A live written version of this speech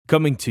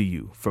Coming to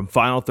you from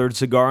Final Third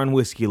Cigar and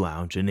Whiskey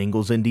Lounge in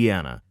Ingalls,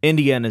 Indiana,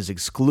 Indiana's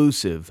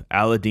exclusive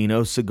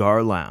Aladino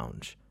Cigar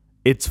Lounge.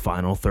 It's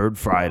Final Third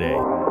Friday.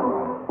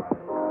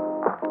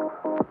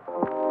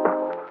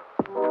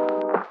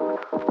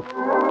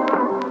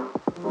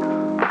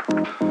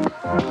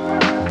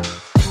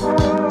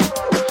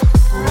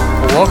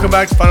 Welcome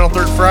back to Final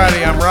Third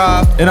Friday. I'm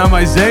Rob. And I'm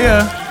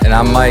Isaiah. And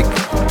I'm Mike.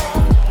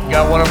 We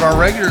got one of our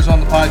regulars on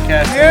the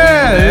podcast.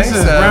 Yeah, this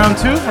is round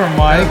two for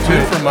Mike. Round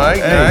two for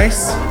Mike. Hey,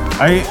 nice.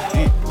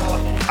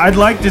 I'd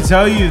like to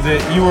tell you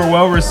that you were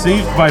well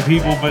received by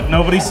people, but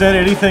nobody said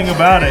anything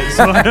about it,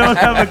 so I don't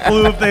have a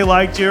clue if they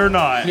liked you or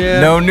not. Yeah.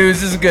 No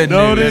news is good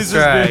No news. news is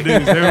good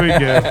news. There we go.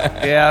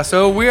 Yeah,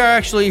 so we are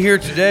actually here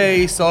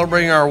today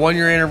celebrating our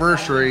 1-year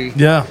anniversary.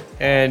 Yeah.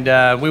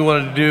 And we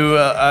wanted to do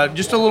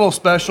just a little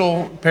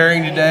special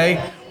pairing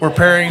today. We're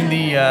pairing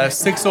the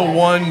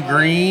 601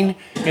 green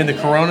in the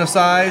Corona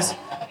size,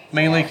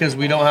 mainly because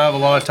we don't have a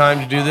lot of time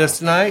to do this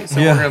tonight.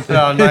 So we're going to put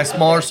out a nice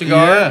smaller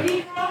cigar.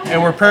 Yeah.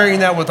 And we're pairing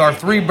that with our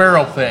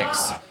 3-barrel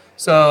picks.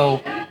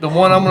 So the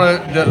one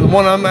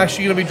I'm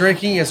actually going to be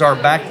drinking is our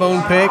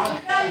backbone pick.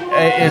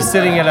 It is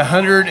sitting at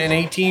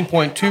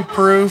 118.2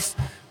 proof,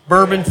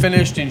 bourbon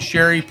finished in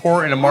sherry,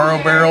 port, and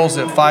Amaro barrels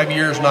at 5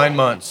 years, 9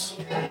 months.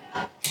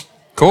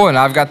 Cool, and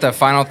I've got the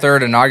Final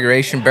Third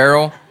inauguration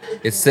barrel.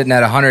 It's sitting at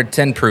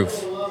 110 proof.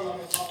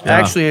 Yeah.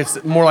 Actually,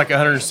 it's more like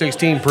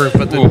 116 proof,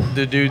 but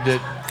the dude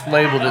that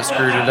labeled it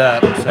screwed it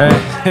up. So.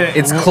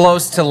 It's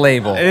close to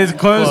label. It's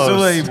close to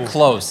label.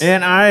 Close.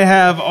 And I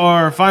have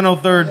our Final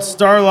Third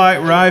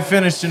Starlight Rye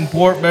finished in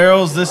port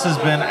barrels. This has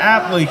been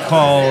aptly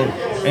called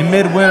a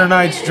Midwinter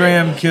Night's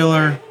Dram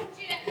Killer.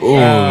 Ooh.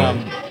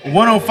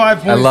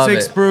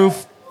 105.6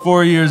 proof,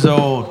 4 years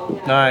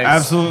old. Nice.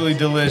 Absolutely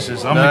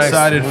delicious. I'm Nice.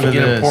 excited for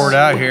Get this. it poured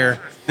out here.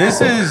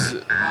 This is...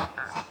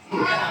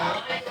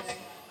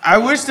 I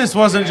wish this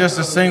wasn't just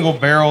a single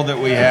barrel that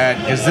we had,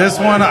 because this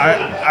one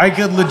I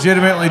could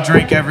legitimately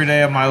drink every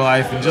day of my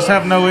life and just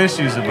have no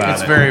issues about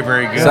It's it. very,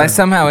 very good. So I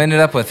somehow ended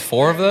up with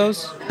 4 of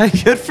those,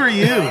 Good for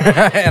you.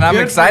 and I'm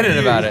Good excited for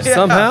you. about it. Yeah.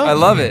 Somehow? I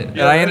love it. And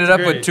Yeah, I ended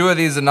that's up great. with 2 of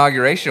these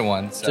inauguration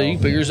ones. So you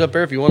can put yours up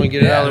there if you want to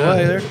get it out of the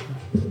way there.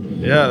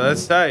 Yeah,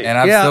 that's tight. And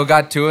I've Yeah. still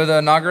got 2 of the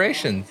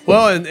inaugurations.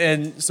 Well,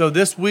 and so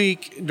this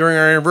week during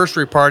our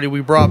anniversary party,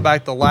 we brought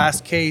back the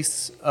last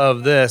case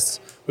of this.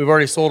 We've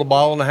already sold a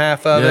bottle and a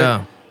half of Yeah.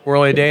 it. We're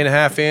only a day and a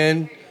half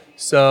in,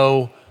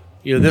 so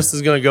this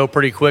is going to go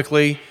pretty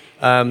quickly.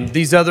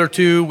 These other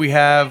 2, we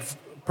have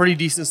pretty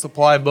decent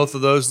supply of both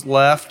of those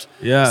left.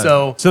 Yeah.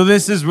 So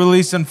this is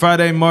releasing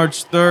Friday,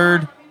 March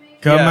 3rd.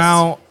 Come Yes.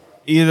 out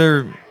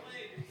either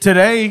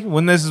today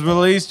when this is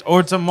released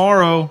or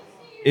tomorrow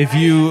if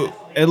you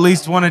at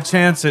least want a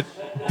chance at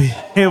being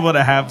able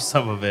to have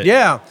some of it.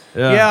 yeah.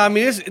 Yeah. I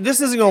mean, this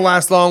isn't going to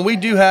last long. We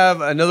do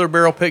have another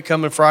barrel pick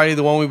coming Friday,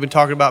 the one we've been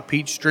talking about,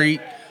 Peach Street.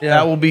 Yeah.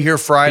 That will be here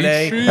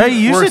Friday. Hey,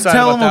 you We're should excited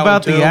tell them that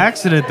about one, the too.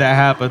 accident that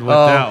happened with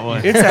that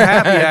one. It's a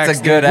happy It's a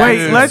accident. good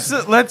Wait,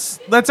 accident.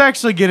 let's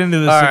actually get into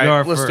the All cigar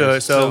right, let's first. do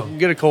it. So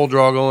get a cold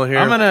draw going here.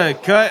 I'm gonna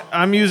cut.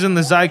 I'm using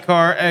the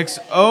Zycar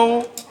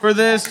XO for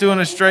this, doing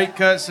a straight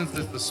cut since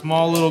it's the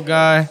small little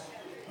guy.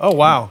 Oh,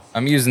 wow.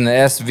 I'm using the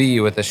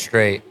SV with a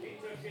straight.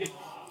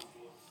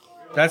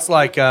 That's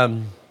like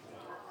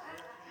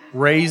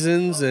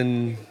raisins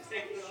and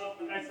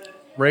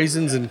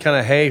kind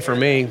of hay for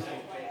me.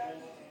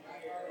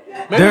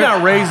 Maybe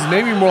not raisins,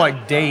 maybe more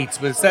like dates,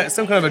 but it's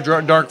some kind of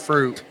a dark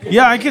fruit.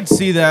 Yeah, I could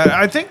see that.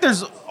 I think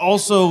there's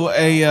also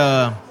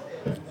a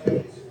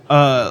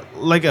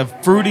like a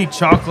fruity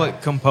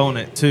chocolate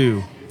component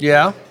too.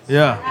 Yeah,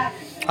 Yeah.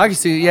 I can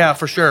see it. Yeah,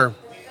 for sure.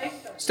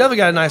 It's definitely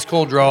got a nice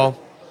cold draw.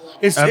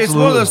 It's one of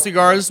Absolutely. those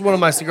cigars. This is one of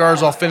my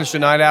cigars I'll finish the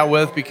night out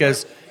with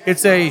because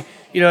it's a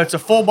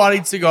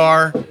full-bodied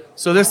cigar.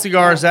 So this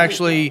cigar is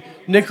actually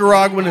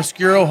Nicaraguan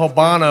Oscuro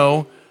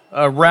Habano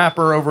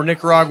wrapper over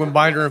Nicaraguan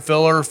binder and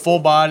filler,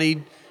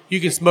 full-bodied. You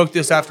can smoke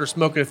this after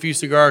smoking a few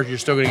cigars. You're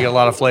still going to get a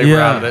lot of flavor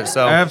out of it.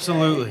 So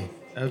absolutely.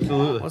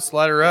 let's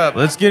light her up.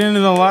 Let's get into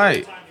the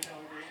light.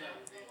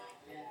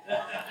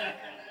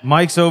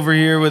 Mike's over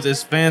here with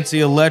his fancy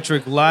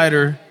electric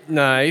lighter.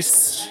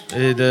 Nice.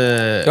 It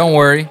Don't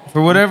worry.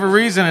 for whatever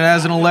reason, it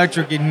has an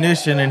electric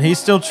ignition, and he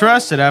still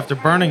trusts it after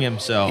burning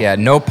himself. Yeah,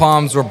 no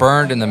palms were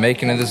burned in the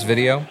making of this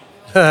video.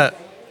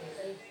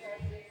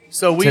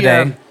 So we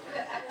Today.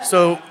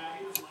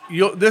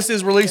 this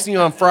is releasing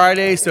on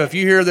Friday. So if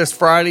you hear this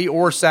Friday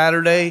or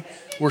Saturday,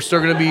 we're still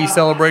going to be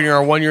celebrating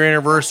our 1-year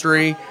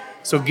anniversary.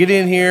 So get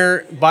in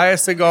here, buy a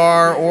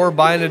cigar or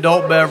buy an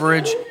adult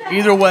beverage.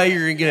 Either way,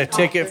 you're going to get a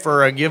ticket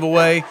for a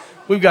giveaway.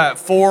 We've got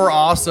 4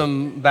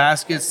 awesome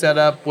baskets set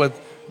up with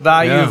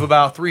value of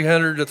about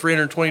 $300 to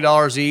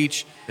 $320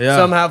 each. Yeah.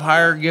 Some have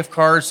higher gift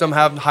cards, some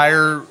have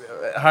higher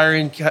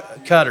end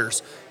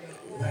cutters.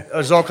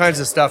 There's all kinds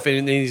of stuff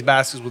in these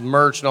baskets with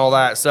merch and all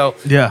that. So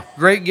Yeah.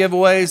 great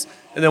giveaways.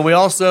 And then we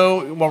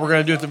also, what we're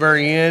going to do at the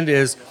very end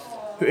is,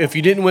 if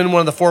you didn't win one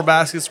of the 4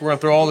 baskets, we're going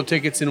to throw all the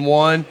tickets in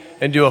one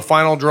and do a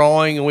final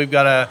drawing. And we've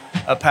got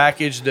a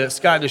package that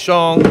Scott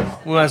DeShong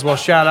We might as well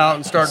shout out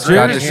and start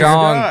Scott drinking.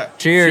 DeShong.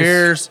 Cheers.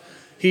 Cheers.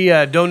 He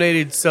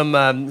donated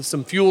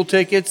some fuel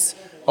tickets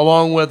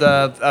along with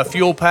a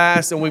fuel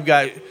pass, and we've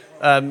got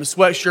a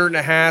sweatshirt and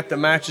a hat that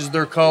matches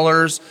their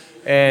colors.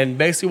 And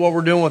basically what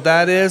we're doing with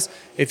that is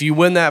if you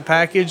win that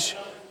package,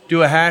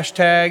 do a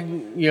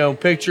hashtag,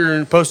 picture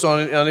and post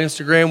on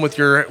Instagram with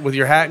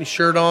your hat and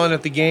shirt on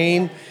at the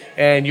game,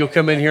 and you'll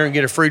come in here and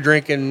get a free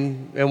drink,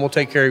 and we'll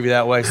take care of you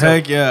that way. So,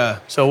 Heck yeah.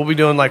 So we'll be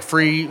doing like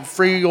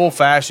free old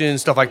fashioned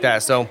stuff like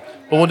that. So,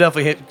 but we'll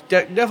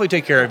definitely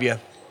take care of you.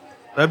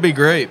 That'd be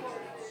great.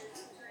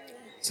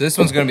 So this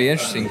one's going to be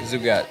interesting because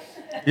we've got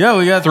Yeah,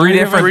 we got Three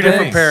different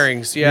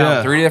pairings.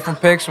 Yeah. 3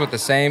 different picks with the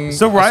same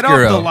So right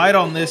Oscuro. off the light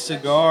on this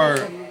cigar,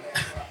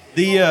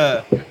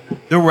 the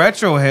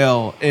retro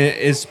hell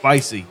is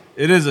spicy.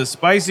 It is a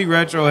spicy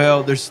retro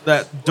hell. There's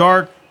that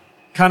dark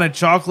kind of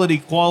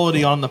chocolatey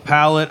quality on the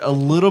palate. A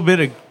little bit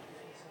of,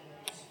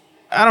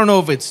 I don't know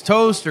if it's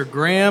toast or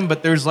graham,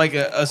 but there's like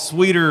a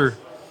sweeter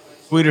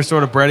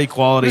sort of bready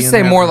quality. Let's in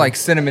say there. more like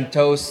cinnamon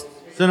toast.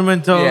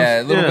 Cinnamon toast.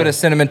 Yeah, a little bit of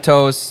cinnamon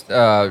toast. give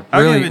it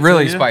to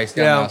Really you. spiced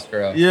down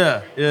Oscuro.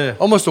 Yeah.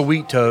 Almost a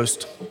wheat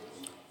toast.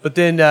 But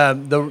then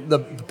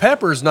the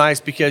pepper is nice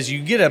because you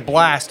get a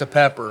blast of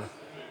pepper,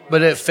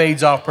 but it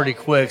fades off pretty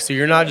quick. So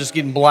you're not just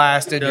getting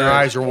blasted, your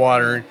eyes are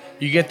watering.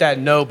 You get that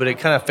note, but it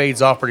kind of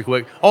fades off pretty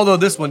quick. Although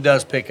this one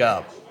does pick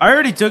up. I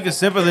already took a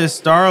sip of this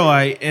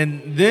Starlight,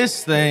 and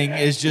this thing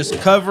is just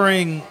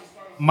covering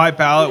my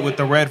palate with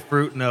the red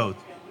fruit note.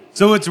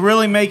 So it's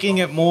really making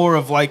it more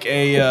of like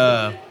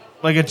a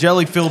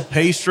jelly-filled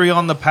pastry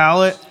on the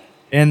palate,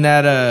 and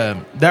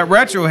that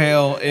retro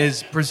hail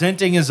is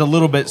presenting as a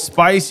little bit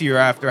spicier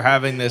after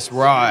having this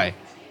rye,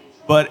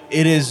 but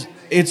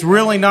it's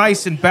really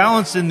nice and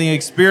balanced in the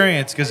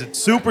experience because it's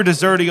super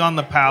desserty on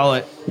the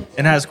palate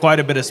and has quite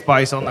a bit of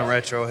spice on the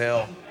retro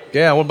hail.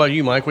 Yeah, what about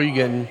you, Mike? What are you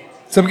getting?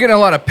 So I'm getting a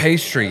lot of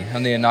pastry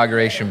on the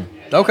inauguration.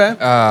 Okay.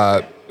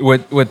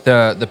 With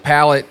the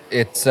palate,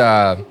 it's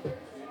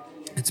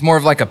more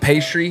of like a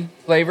pastry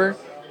flavor.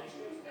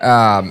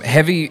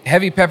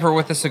 Heavy pepper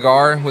with the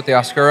cigar with the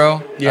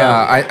Oscuro.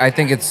 Yeah. I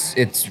think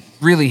it's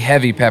really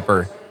heavy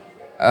pepper.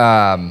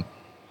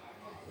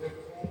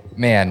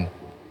 Man,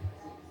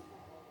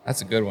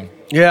 that's a good one.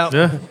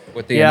 Yeah.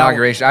 With the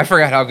inauguration, I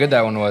forgot how good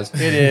that one was.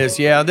 It is,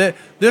 yeah.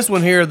 This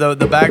one here,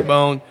 the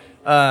backbone,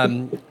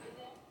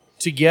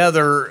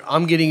 together,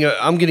 I'm getting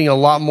a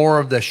lot more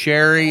of the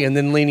sherry, and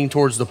then leaning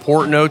towards the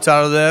port notes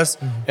out of this.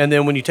 And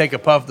then when you take a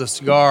puff of the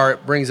cigar,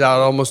 it brings out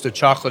almost a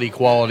chocolatey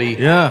quality.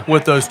 Yeah.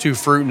 With those two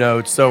fruit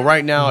notes. So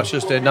right now, it's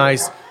just a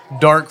nice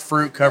dark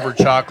fruit covered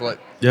chocolate.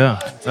 Yeah.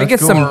 I get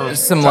cool.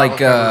 some like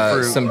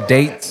Chocolate-covered fruit. some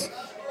dates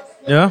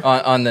Yeah.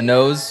 on the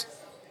nose.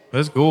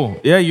 That's cool.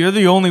 Yeah, you're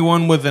the only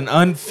one with an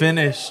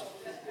unfinished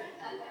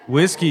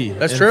whiskey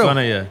That's in true. front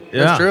of you.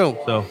 Yeah. That's true.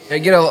 So I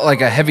get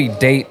a heavy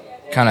date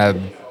kind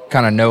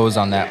of nose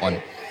on that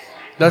one.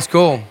 That's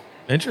cool.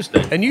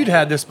 interesting. And you'd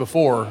had this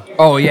before.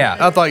 Oh yeah,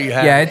 I thought you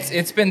had. Yeah,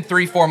 it's been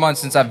 3-4 months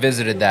since I've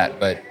visited that,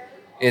 but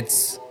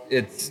it's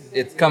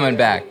coming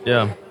back.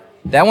 Yeah.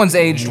 That one's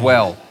aged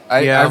well.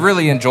 I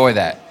really enjoy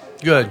that.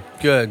 Good.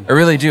 I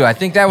really do. I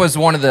think that was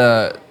one of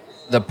the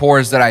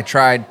pours that I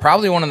tried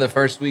probably one of the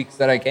first weeks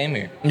that I came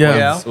here.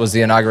 Yeah. Was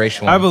the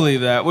inauguration one. I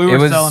believe that. We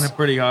were selling it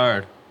pretty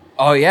hard.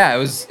 Oh yeah,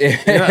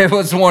 it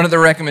was one of the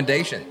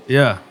recommendations.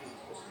 Yeah.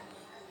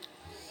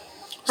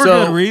 For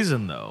So- good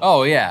reason, though.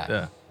 Oh yeah.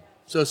 Yeah.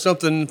 So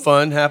something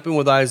fun happened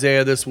with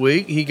Isaiah this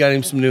week. He got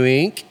him some new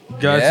ink.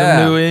 Got Yeah.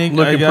 some new ink.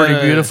 Looking I got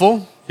pretty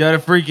beautiful. Got a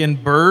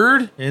freaking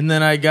bird, and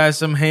then I got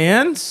some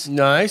hands.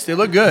 Nice. They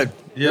look good.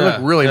 Yeah. They look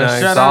really Yeah,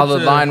 nice. shout out Solid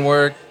to- line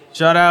work.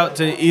 Shout out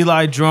to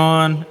Eli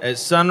Drawn at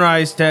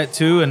Sunrise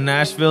Tattoo in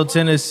Nashville,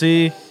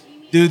 Tennessee.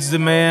 Dude's the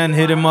man.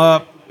 Hit him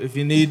up if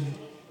you need.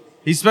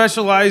 He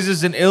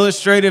specializes in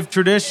illustrative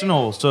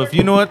traditional. So if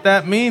you know what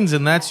that means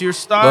and that's your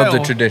style, Love the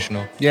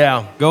traditional.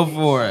 Yeah. go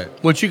for it.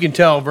 Which you can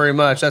tell very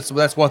much. That's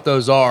what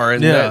those are.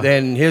 And Yeah.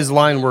 and his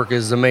line work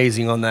is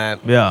amazing on that.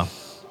 Yeah.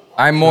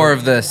 I'm more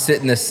of the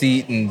sit in the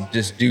seat and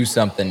just do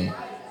something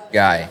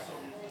guy.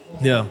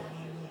 Yeah.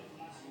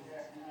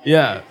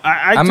 Yeah.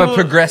 I'm a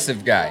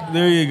progressive guy.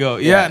 There you go.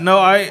 Yeah. Yeah, no,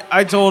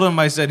 I told him,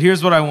 I said,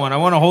 here's what I want. I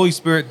want a Holy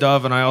Spirit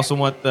dove, and I also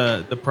want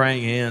the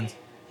praying hands.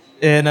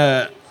 And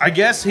I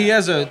guess he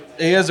has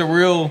a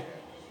real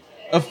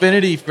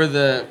affinity for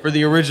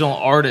the original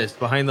artist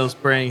behind those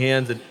praying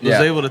hands, and was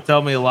Yeah. able to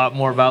tell me a lot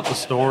more about the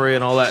story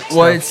and all that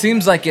Well, it stuff.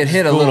 seems like it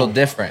hit a cool. little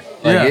different.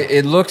 Like Yeah.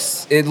 it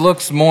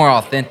looks more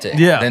authentic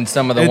than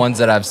some of the ones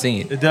that I've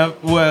seen.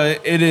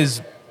 It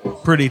is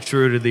pretty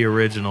true to the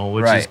original,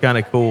 which is Right. kind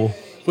of cool.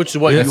 Which is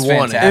what It's you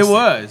wanted. fantastic. It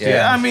was. Yeah.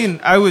 Yeah. I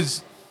mean,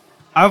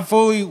 I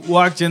fully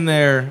walked in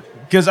there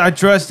because I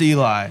trust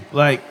Eli,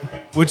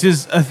 which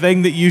is a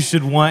thing that you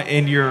should want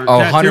in your Oh,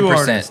 tattoo 100%.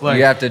 artist.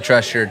 You have to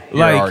trust your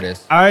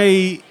artist.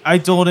 I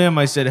told him,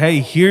 I said, hey,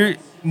 here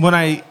when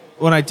I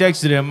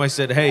texted him, I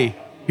said, hey,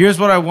 here's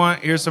what I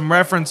want. Here's some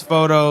reference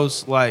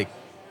photos.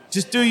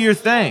 Just do your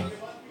thing.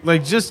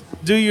 Just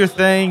do your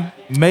thing.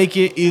 Make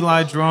it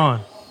Eli Drawn.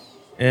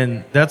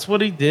 And that's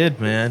what he did,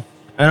 man.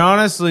 And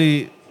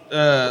honestly,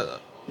 the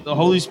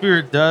Holy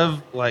Spirit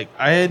dove, like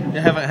haven't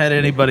had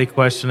anybody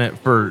question it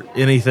for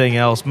anything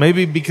else.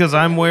 Maybe because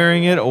I'm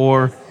wearing it,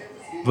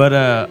 but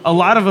a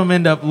lot of them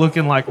end up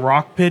looking like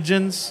rock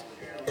pigeons.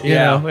 You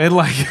know, and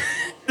like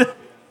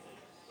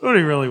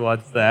nobody really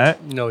wants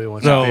that. Nobody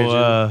wants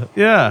that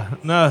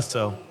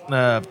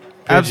pigeon.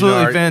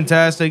 Absolutely art.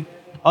 fantastic.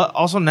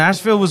 Also,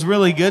 Nashville was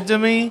really good to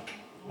me.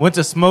 Went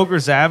to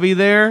Smoker's Abbey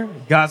there.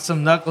 Got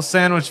some knuckle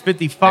sandwich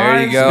 55s.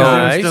 There you go. They're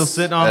Nice. still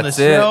sitting on That's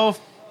the it.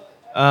 shelf.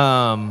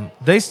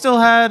 They still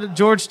had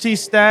George T.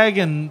 Stagg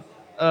and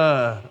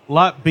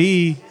Lot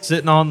B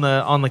sitting on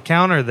the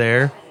counter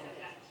there.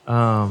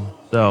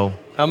 So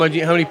How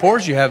many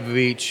pours you have of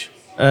each?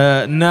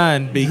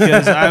 none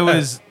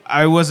because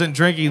I wasn't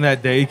drinking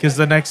that day because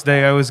the next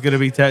day I was going to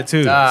be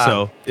tattooed.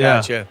 So yeah,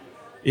 Gotcha.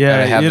 yeah,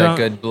 Gotta have you that don't-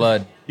 good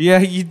blood. Yeah,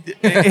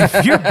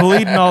 if you're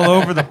bleeding all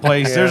over the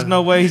place, there's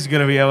no way he's going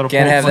to be able to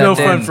Can't pull have through. No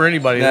that fun thin. for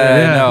anybody.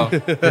 No.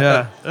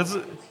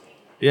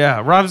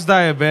 Yeah, Rob's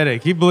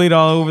diabetic. He bleed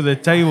all over the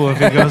table if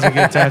he goes and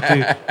get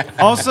tattooed.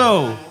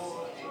 Also,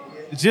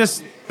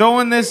 just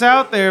throwing this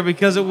out there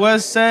because it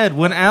was said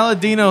when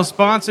Aladino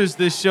sponsors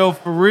this show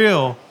for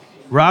real,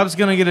 Rob's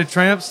gonna get a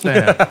tramp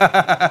stamp.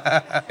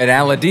 An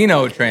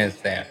Aladino trans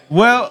stamp.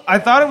 Well, I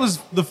thought it was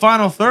the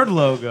Final Third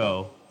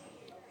logo.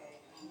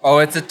 Oh,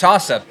 it's a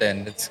toss up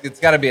then. It's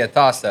got to be a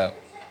toss up.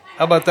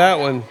 How about that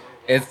one?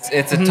 It's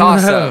a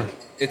toss up.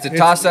 It's a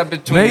toss up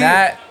between Maybe-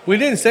 that. We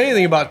didn't say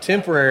anything about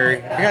temporary.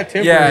 I got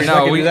temporary. Yeah, so I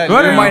no, can we- do that.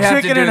 What We are might you have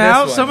to checking do it this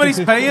out? one. Somebody's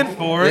paying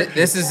for it.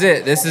 This is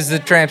it. This is the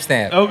tramp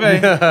stamp. Okay,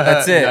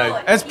 That's it.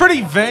 that's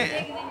pretty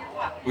vague.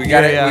 We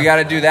got to Yeah. we got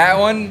to do that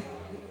one,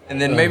 and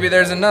then maybe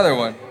there's another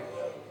one.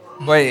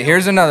 Wait,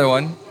 here's another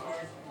one.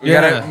 We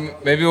Yeah. gotta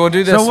maybe we'll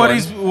do this So one.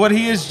 what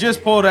he has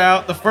just pulled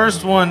out. The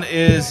first one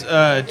is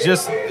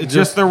just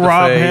the the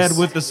Rob face. head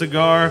with the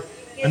cigar.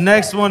 The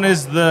next one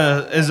is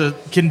a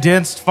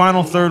condensed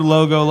Final Third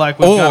logo like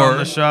we've got Or- on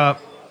the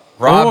shop.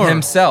 Rob or-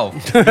 himself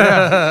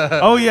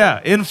Oh yeah,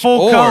 in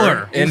full or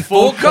color. in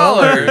full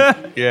color,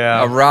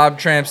 Yeah. a Rob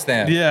tramp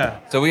stamp. Yeah,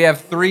 So we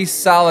have 3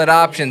 solid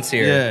options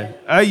here.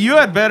 yeah. You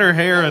had better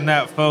hair in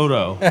that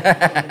photo.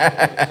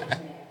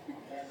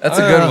 That's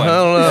a good one. I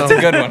don't know. That's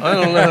a good one. I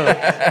don't know.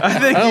 I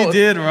think you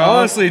did, Rob.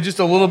 Honestly, just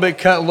a little bit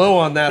cut low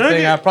on that Look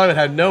thing. at- I probably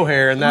had no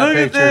hair in that Look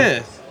picture.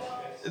 at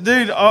this,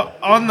 dude.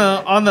 On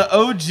the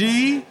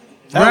OG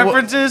That wa-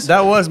 references,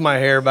 that was my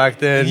hair back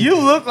then. you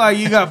look like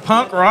you got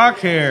punk rock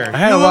hair. I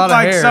had you a look lot of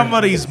like hair.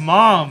 somebody's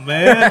mom,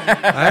 man.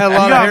 I had a You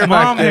lot of got hair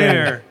mom back then.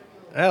 hair.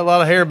 I had a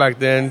lot of hair back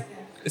then.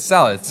 It's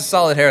solid. It's a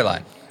solid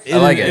hairline. It I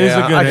like is- it. it is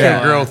a good I can't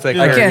hairline. grow thick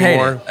Good I hair can't hate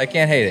anymore. it. I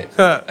can't hate it.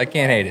 I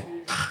can't hate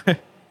it.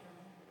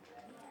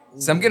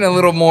 So I'm getting a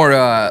little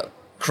more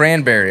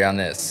cranberry on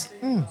this.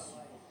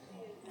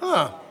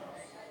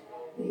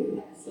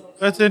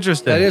 That's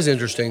interesting. That is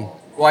interesting.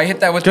 Well, I hit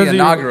that with the 'Cause you-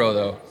 inaugural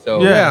though.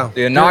 So Yeah.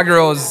 the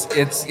inaugural is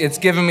it's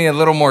giving me a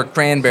little more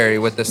cranberry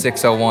with the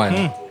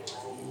 601.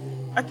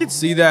 I could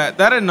see that.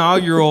 That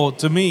inaugural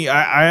to me,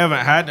 I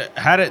haven't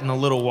had it in a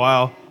little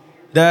while.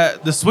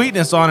 That the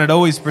sweetness on it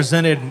always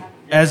presented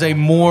as a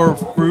more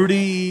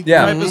fruity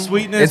Yeah. type of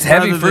sweetness. It's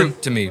heavy rather fruit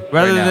than, to me.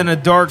 rather right than now. a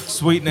dark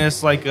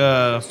sweetness like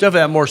Stuff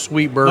that more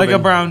sweet bourbon. a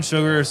brown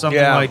sugar or something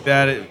Yeah. like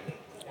that.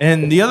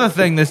 And the other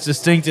thing that's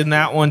distinct in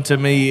that one to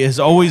me has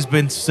always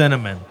been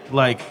cinnamon.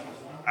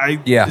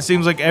 Yeah. It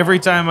seems like every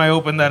time I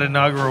open that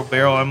inaugural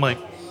barrel, I'm like,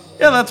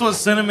 yeah, that's what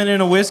cinnamon in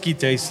a whiskey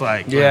tastes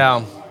like.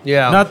 Yeah.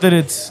 Yeah. Not that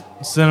it's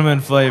cinnamon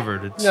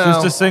flavored. It's No.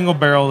 just a single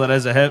barrel that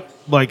has a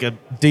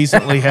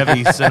decently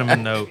heavy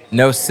cinnamon note.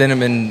 No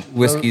cinnamon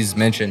whiskeys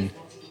mentioned.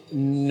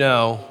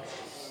 no.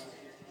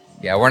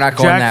 Yeah, we're not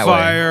going Jack that way.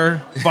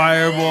 Fire,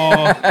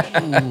 Fireball.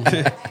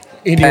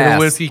 Indiana Pass.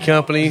 Whiskey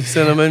Company,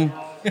 cinnamon.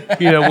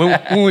 You know,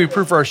 when we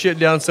proof our shit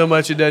down so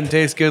much it doesn't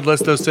taste good,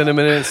 let's throw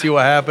cinnamon in it and see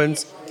what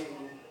happens.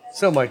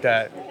 Something like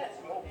that.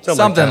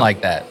 Something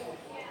like that.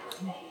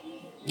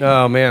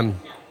 Oh, man.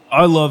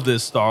 I love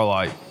this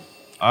Starlight.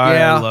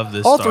 I love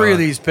this All Starlight. three of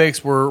these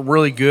picks were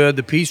really good.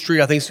 The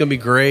Peachtree, I think, is going to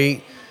be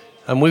great.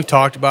 We've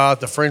talked about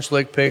the French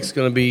Lick pick's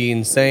going to be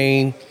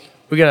insane.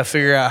 We got to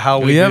figure out how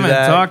We do haven't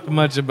that. talked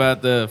much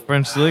about the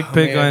French Lick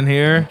pick man. on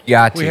here.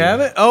 Got to. We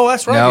haven't? Oh,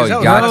 that's right. No, 'cause that you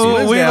was got last to. No,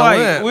 Wednesday we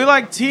I went.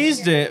 like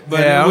teased it, but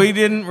Yeah. we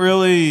didn't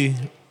really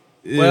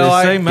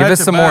Well, say Give much Give us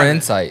some about more it.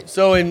 insight.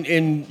 So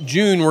in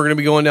June, we're going to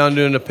be going down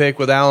doing a pick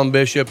with Alan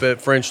Bishop at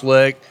French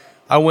Lick.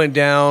 I went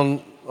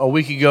down a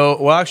week ago.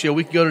 Well, actually, a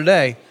week ago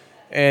today,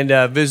 and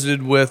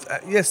visited with.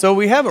 So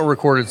we haven't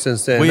recorded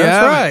since then. We That's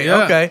haven't, right.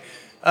 yeah.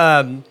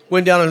 Okay.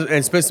 Went down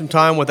and spent some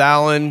time with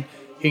Alan.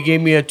 He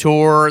gave me a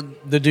tour.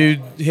 The dude,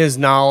 his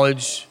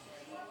knowledge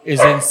is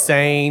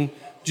insane.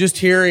 Just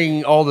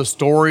hearing all the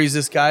stories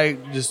this guy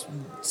just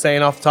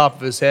saying off the top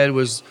of his head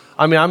was.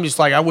 I mean, I'm just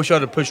like, I wish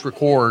I'd have pushed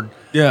record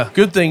Yeah.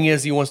 Good thing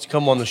is he wants to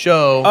come on the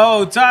show.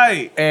 Oh,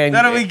 tight. And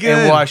that'll be good.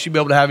 And we'll actually be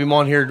able to have him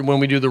on here when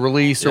we do the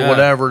release or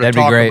whatever to That'd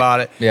be talk great. about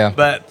it. Yeah.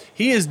 But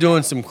he is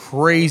doing some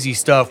crazy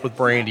stuff with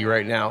brandy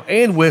right now,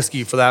 and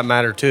whiskey for that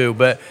matter too.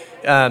 But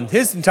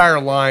his entire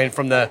line,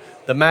 from the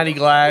Matty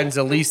Gladdens,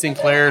 the Lee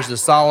Sinclairs, the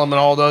Solomon,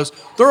 all those,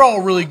 they're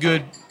all really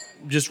good,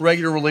 just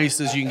regular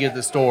releases you can get at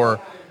the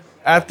store.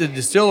 At the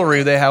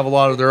distillery, they have a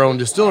lot of their own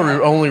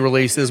distillery-only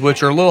releases,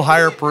 which are a little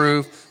higher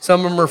proof.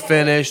 Some of them are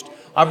finished.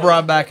 I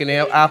brought back an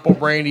apple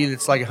brandy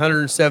that's like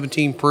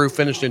 117 proof,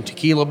 finished in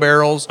tequila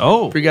barrels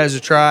for you guys to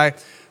try.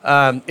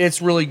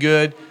 It's really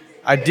good.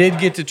 I did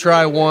get to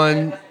try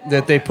one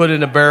that they put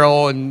in a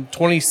barrel in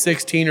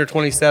 2016 or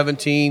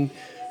 2017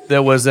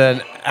 that was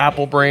an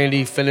apple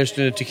brandy finished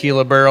in a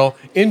tequila barrel,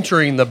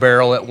 entering the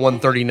barrel at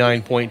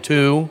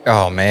 139.2.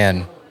 Oh,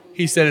 man.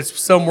 He said it's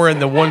somewhere in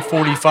the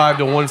 145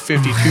 to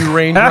 152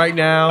 range right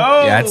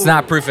now. Yeah, it's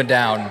not proofing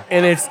down.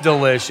 And it's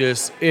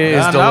delicious. It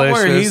is delicious. Not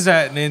where he's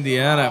at in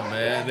Indiana,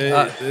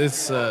 man.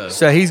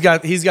 So he's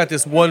got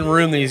this one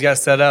room that he's got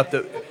set up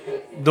that,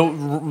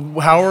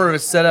 however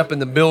it's set up in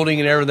the building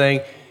and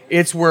everything,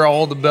 it's where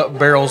all the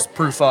barrels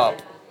proof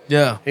up.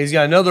 Yeah. He's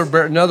got another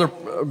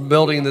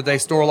building that they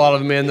store a lot of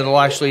them in that'll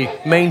actually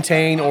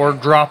maintain or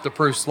drop the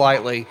proof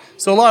slightly.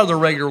 So a lot of the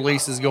regular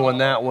releases go in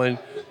that one.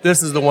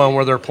 This is the one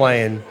where they're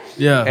playing.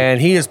 Yeah. And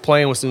he is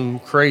playing with some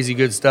crazy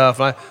good stuff.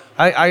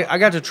 I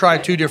got to try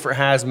 2 different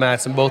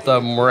hazmats, and both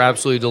of them were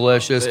absolutely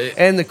delicious.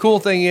 And the cool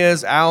thing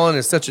is, Alan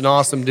is such an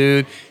awesome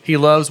dude. He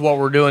loves what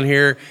we're doing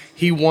here.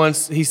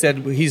 He said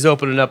he's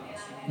opening up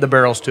the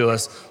barrels to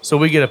us, so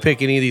we get to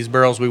pick any of these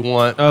barrels we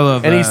want. I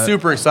love and that. He's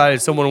super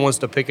excited someone wants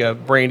to pick a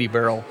brandy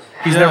barrel.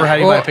 He's never had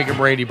anybody pick a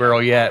brandy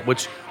barrel yet,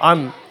 which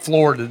I'm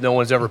floored that no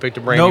one's ever picked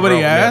a brandy barrel.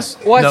 Nobody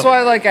asked? Well, that's why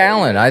I like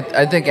Alan.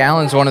 I think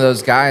Alan's one of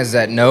those guys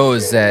that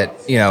knows that,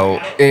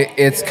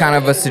 it's kind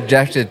of a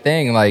subjective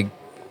thing. Like,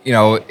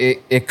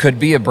 it could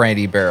be a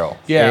brandy barrel.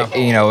 Yeah.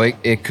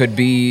 It could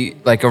be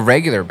like a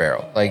regular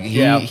barrel. Like,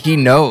 he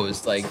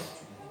knows, like.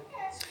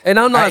 And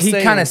I'm not he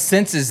saying... kind of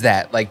senses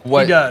that, like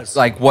what, He does.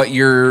 like what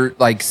you're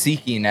like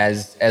seeking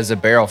as a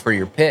barrel for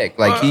your pick.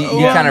 Like he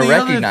kind of the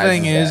other recognizes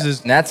thing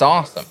that. And that's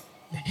awesome.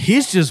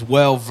 He's just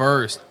well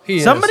versed. He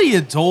is. Somebody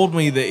had told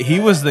me that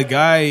he was the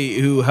guy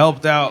who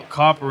helped out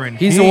Copper and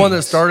He's the one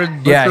that started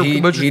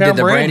Butchertown he did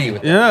the brandy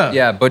with Yeah.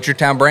 Yeah,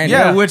 Butchertown brandy.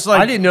 Yeah, which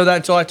I didn't know that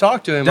until I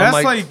talked to him. That's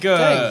I'm like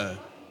dang.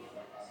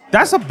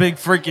 that's a big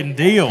freaking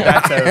deal.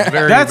 That's a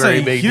very, That's very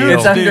a big huge deal.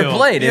 It's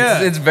underplayed.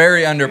 Yeah. It's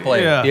very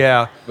underplayed. Yeah.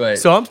 Yeah. But-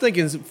 So I'm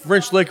thinking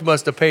French Lick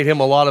must have paid him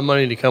a lot of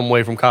money to come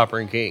away from Copper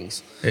and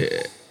Kings.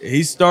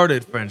 He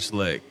started French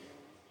Lick.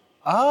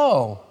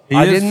 Oh. He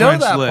I is didn't know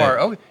French that Lick. part.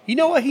 Okay. You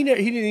know what? He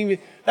didn't even...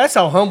 That's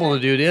how humble the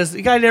dude is.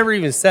 The guy never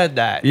even said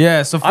that.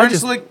 Yeah, so French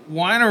just- Lick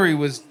Winery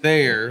was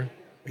there.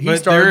 He but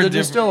started they're the different-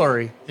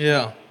 distillery.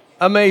 Yeah.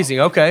 Amazing.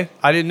 Okay.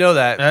 I didn't know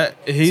that.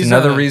 He's It's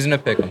another reason to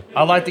pick him.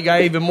 I like the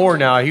guy even more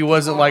now. He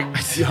wasn't like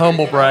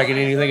humble bragging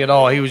anything at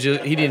all. He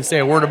didn't say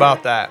a word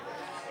about that.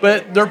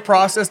 But their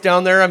process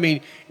down there, I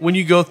mean, when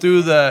you go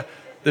through the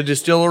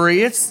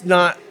distillery, it's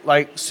not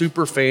like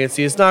super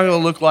fancy. It's not going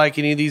to look like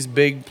any of these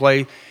big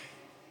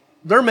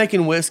They're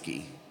making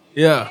whiskey.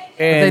 Yeah.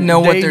 And They know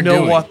what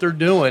they're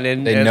doing.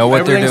 And They know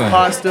what they're everything's doing.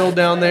 pot still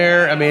down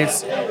there. I mean,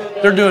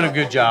 they're doing a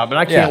good job. And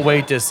I can't Yeah.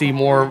 wait to see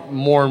more and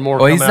more Well,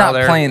 come he's out not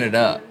there. playing it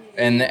up,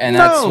 and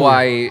that's No.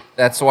 why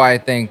I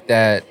think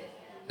that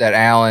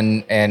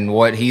Alan and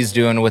what he's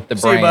doing with the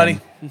See you, brand,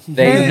 buddy.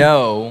 they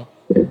know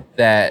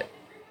that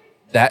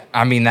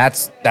I mean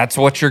that's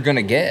what you're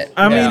gonna get.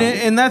 I mean,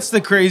 and that's the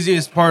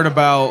craziest part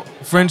about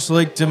French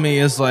Lick to me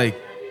is like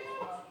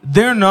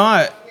they're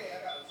not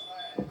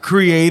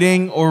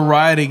creating or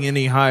riding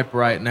any hype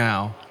right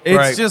now. It's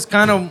Right. just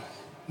kind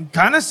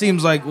of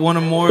seems like one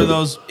of more of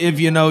those if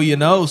you know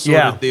sort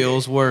Yeah. of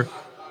deals where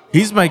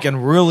he's making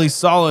really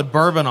solid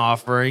bourbon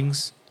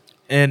offerings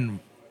and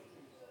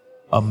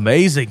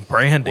amazing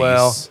brandies.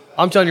 Well,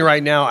 I'm telling you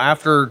right now,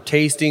 after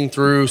tasting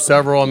through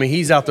several, I mean,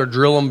 he's out there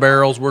drilling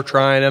barrels. We're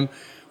trying them.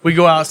 We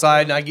go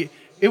outside, and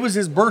it was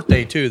his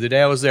birthday, too. The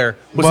day I was there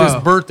was Wow. his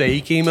birthday.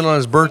 He came in on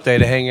his birthday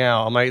to hang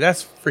out. I'm like,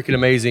 that's freaking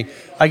amazing.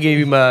 I gave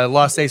him a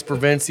Los Seis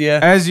Provincia.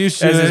 As you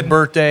should. As his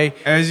birthday.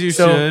 As you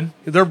So should.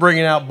 They're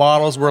bringing out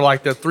bottles where,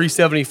 like, the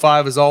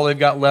 375 is all they've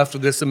got left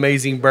of this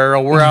amazing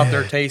barrel. We're out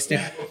there tasting.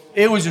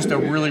 It was just a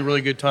really,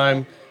 really good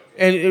time.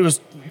 And it was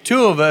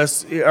 2 of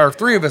us, or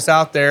 3 of us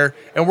out there,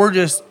 and we're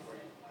just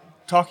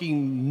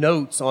talking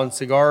notes on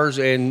cigars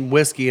and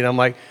whiskey, and I'm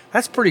like,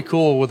 that's pretty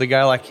cool with a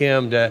guy like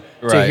him to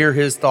Right. hear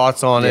his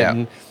thoughts on it. Yeah.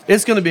 And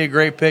it's going to be a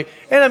great pick.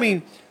 And I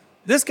mean,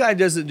 this guy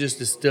doesn't just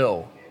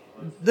distill.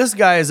 This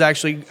guy is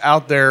actually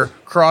out there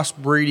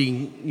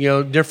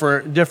crossbreeding,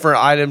 different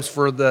items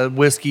for the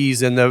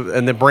whiskeys and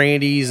the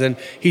brandies, and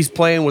he's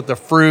playing with the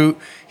fruit.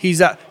 He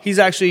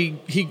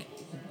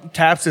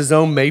taps his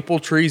own maple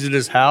trees at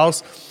his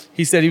house.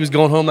 He said he was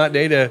going home that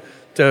day to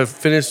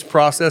finish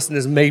processing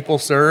his maple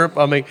syrup.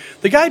 I mean,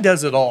 the guy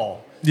does it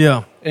all.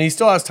 Yeah. And he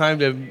still has time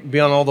to be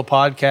on all the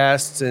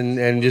podcasts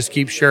and just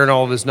keep sharing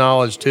all of his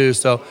knowledge too.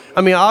 So,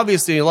 I mean,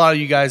 obviously, a lot of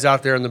you guys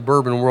out there in the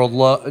bourbon world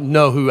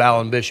know who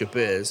Alan Bishop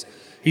is.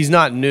 He's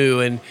not new,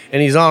 and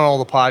he's on all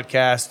the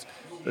podcasts.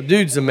 The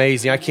dude's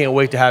amazing. I can't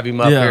wait to have him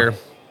up here.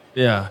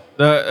 Yeah,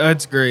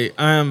 that's great.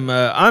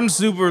 I'm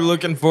super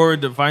looking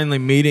forward to finally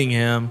meeting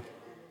him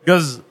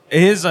because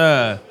his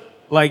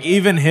like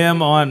even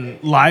him on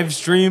live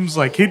streams,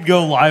 like he'd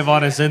go live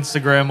on his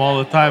Instagram all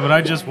the time, and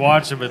I just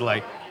watch him and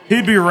like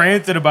he'd be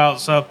ranting about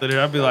something, and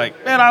I'd be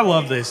like, man, I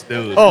love this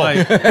dude. Oh.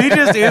 Like he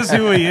just is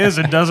who he is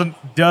and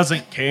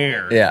doesn't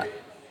care. Yeah.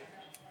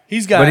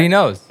 But he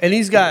knows. And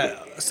he's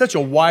got such a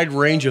wide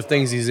range of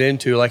things he's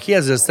into. Like he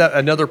has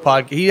another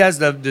podcast. He has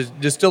the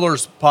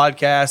Distillers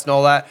podcast and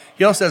all that.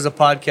 He also has a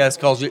podcast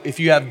called "If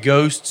You Have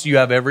Ghosts, You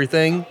Have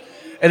Everything,"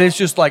 and it's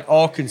just like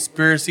all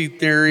conspiracy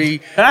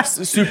theory,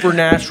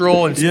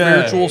 supernatural and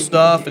spiritual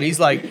stuff. And he's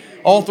like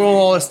all throwing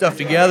all this stuff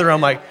together.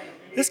 I'm like,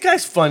 this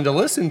guy's fun to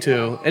listen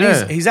to,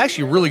 and he's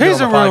actually really good.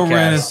 He's on a the real podcast.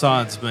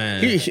 Renaissance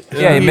man. He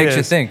he makes is.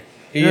 you think.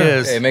 He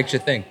is. It makes you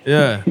think.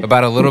 Yeah.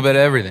 About a little bit of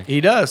everything.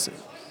 He does.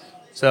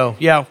 So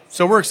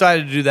so we're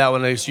excited to do that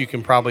one, as you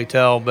can probably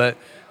tell. But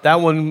that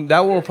one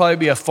will probably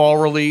be a fall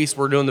release.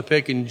 We're doing the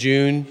pick in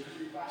June,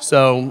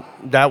 so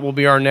that will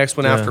be our next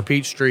one after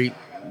Peach Street,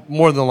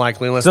 more than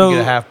likely, unless we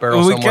get a half barrel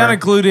we somewhere. kind of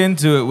clued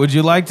into it. Would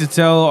you like to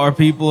tell our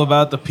people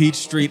about the Peach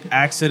Street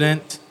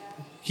accident?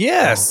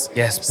 Yes,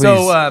 Yes,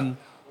 please.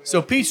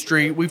 So Peach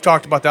Street, we've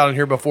talked about that on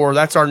here before.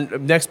 That's our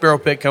next barrel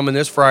pick coming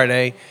this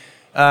Friday.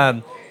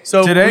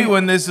 So Today,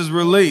 when this is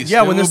released, yeah,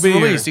 it when will this is be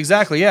released, here.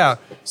 exactly, yeah.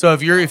 So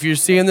if you're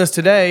seeing this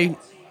today,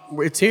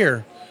 it's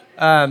here.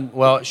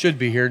 Well, it should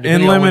be here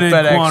depending on when limited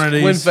FedEx,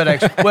 quantities. When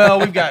FedEx, well,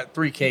 we've got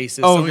 3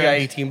 cases, so we Okay. got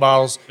 18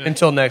 bottles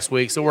until next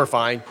week, so we're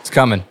fine. It's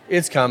coming.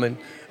 It's coming.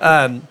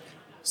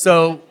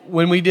 So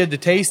when we did the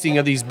tasting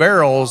of these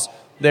barrels,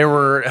 they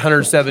were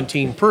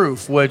 117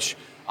 proof, which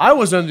I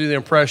was under the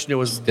impression it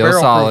was Still barrel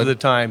proof solid. at the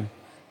time.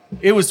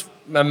 It was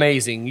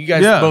amazing. You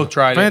guys Yeah, both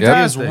tried it.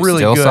 fantastic. It was really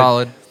Still good.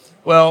 solid.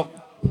 Well,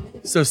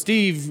 so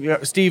Steve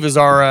is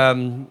our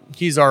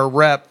he's our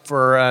rep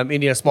for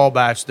Indiana Small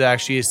Batch that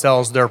actually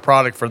sells their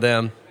product for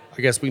them.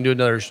 I guess we can do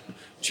another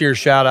cheers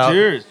shout out.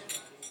 Cheers.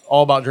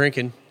 All about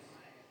drinking.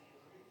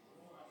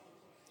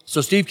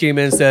 So Steve came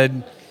in and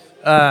said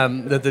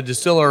that the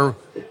distiller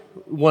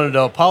wanted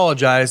to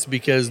apologize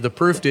because the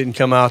proof didn't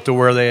come out to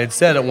where they had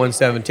said at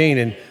 117.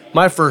 And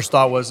my first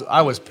thought was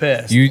I was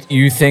pissed.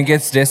 You think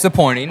it's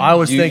disappointing. I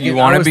was you, thinking you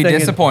want I to was be thinking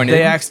disappointed.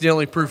 They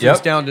accidentally proofed Yep.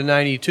 this down to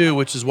 92,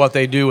 which is what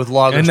they do with a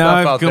lot of their And now stuff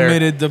I've out there.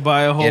 committed to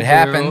buy a whole It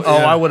happened. barrel.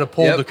 Oh, I would have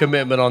pulled Yep. the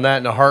commitment on that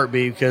in a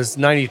heartbeat because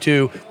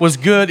 92 was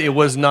good. It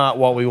was not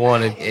what we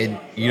wanted.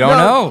 You don't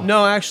know.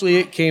 No, actually,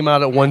 it came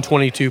out at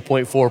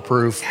 122.4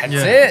 proof. That's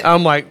Yeah. it.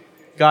 I'm like,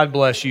 God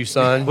bless you,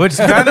 son. Which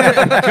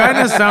kind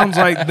of sounds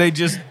like they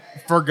just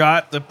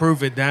forgot to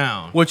proof it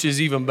down. Which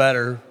is even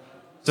better.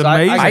 It's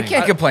amazing. I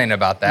can't complain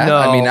about that. No.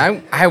 I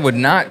mean, I would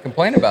not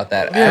complain about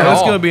that Yeah, at it's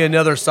all. going to be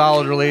another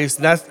solid release.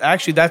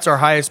 That's our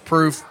highest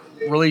proof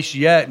release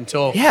yet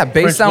until Yeah,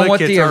 based French on Lick what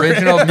hits the our-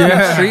 original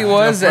Yeah. Street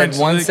was The at French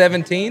Lick.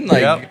 117.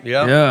 Like, Yep.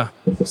 Yeah.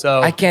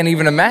 So I can't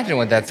even imagine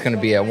what that's going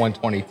to be at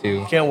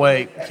 122. can't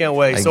wait.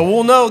 Like- So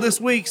we'll know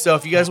this week. So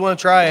if you guys want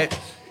to try it,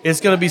 it's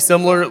going to be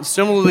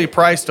similarly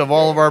priced of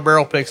all of our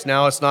barrel picks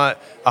now. It's not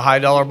a high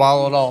dollar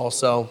bottle at all.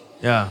 So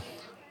Yeah.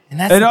 And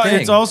that's the thing.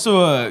 It's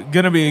also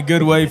going to be a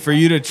good way for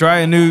you to try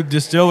a new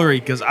distillery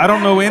because I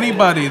don't know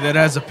anybody that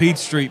has a Peach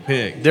Street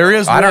pig. there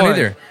is I don't one.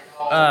 either.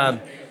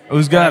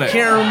 Who's got I it?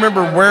 can't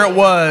remember where it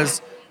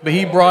was, but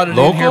he brought it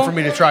in here Local? for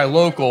me to try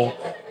local.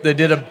 They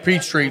did a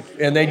Peach Street,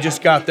 and they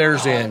just got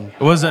theirs in.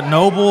 Was it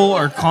Noble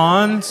or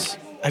Cons?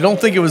 I don't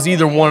think it was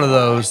either one of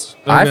those.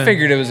 I Okay.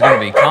 figured it was going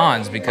to be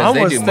cons because I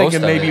they was do most thinking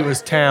of maybe it. it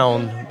was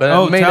Town, but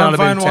Oh, it may Town not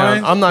have been Fine Town.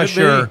 Wines? I'm not Could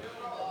be. sure,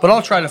 but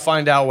I'll try to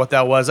find out what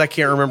that was. I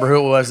can't remember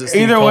who it was. That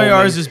Steve Either told way, me.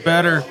 ours is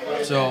better.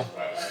 So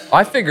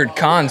I figured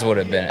cons would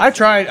have been. I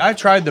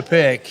tried the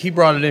pick. He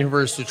brought it in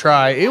for us to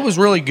try. It was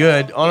really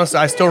good. Honestly,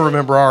 I still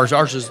remember ours.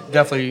 Ours is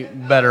definitely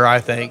better, I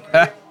think.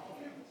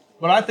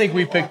 But I think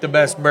we picked the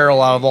best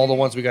barrel out of all the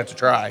ones we got to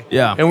try.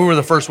 Yeah. And we were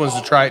the first ones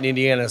to try it in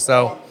Indiana.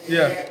 So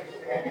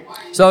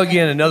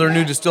again, another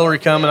new distillery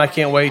coming. I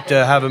can't wait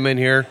to have them in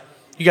here.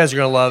 You guys are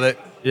going to love it.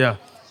 yeah.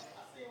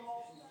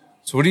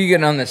 So what are you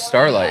getting on this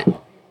Starlight?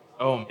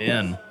 Oh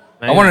man.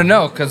 I want to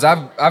know because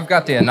I've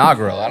got the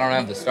inaugural. I don't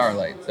have the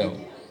Starlight, so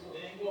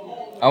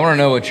I want to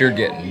know what you're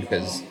getting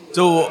because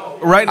So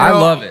right now, I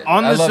love it.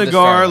 On I the love the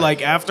cigar, Starlight.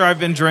 like after I've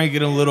been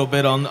drinking a little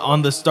bit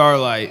on the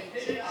Starlight,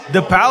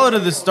 the palate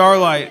of the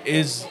Starlight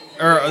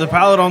or the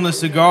palate on the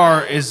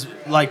cigar is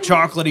like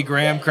chocolatey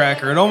graham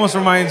cracker. It almost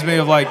reminds me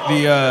of like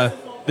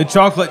the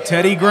chocolate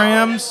Teddy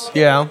Grahams.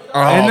 Yeah.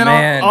 And then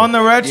man. on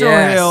the retro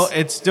Yes. hill,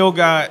 it's still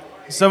got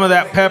some of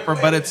that pepper,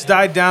 but it's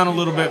died down a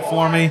little bit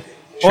for me.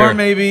 Sure. Or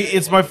maybe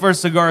it's my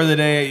first cigar of the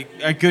day.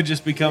 I could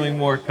just becoming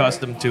more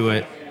accustomed to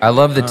it. I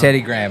love the Teddy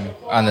Graham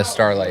on the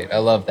Starlight. I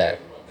love that.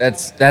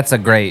 That's a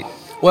great.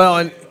 Well,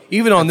 and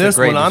even on That's a this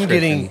great one, I'm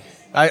getting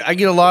description. I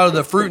get a lot of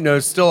the fruit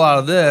notes still out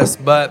of this,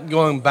 but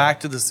going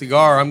back to the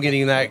cigar, I'm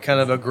getting that kind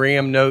of a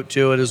graham note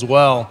to it as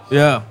well.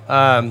 Yeah.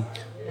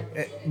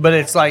 But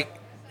it's like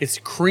it's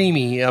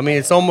creamy. I mean,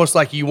 it's almost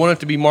like you want it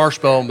to be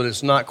marshmallow, but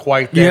it's not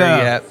quite there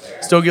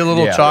yet. Still get a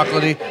little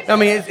chocolatey. I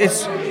mean,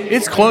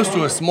 it's close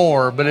to a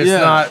s'more, but it's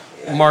not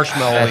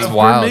marshmallowy. That's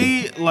wild. For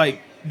me,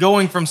 like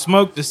going from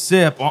smoke to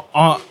sip,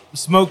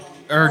 smoke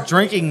or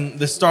drinking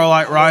the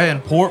Starlight Rye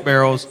and port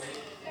barrels,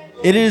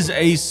 it is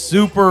a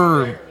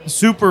super,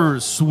 super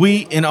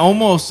sweet and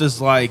almost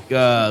as like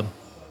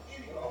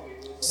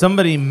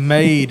somebody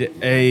made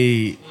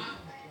a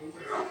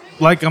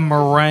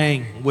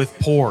meringue with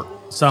port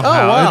somehow.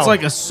 Oh, wow. It's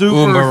like a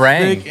super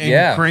meringue. thick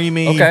and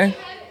creamy. Okay.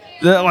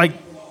 Like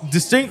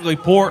distinctly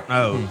port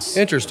notes.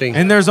 Interesting.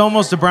 And there's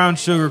almost a brown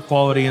sugar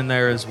quality in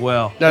there as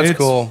well. That's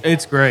cool.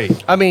 It's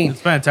great. I mean,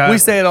 it's fantastic. We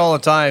say it all the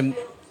time.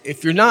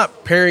 If you're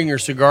not pairing your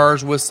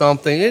cigars with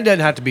something, it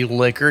doesn't have to be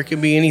liquor. It can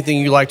be anything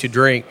you like to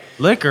drink.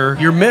 Liquor.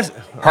 You're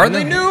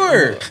Hardly knew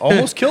her.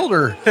 Almost killed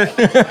her.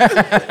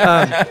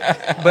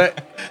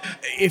 But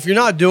if you're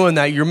not doing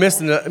that, you're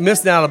missing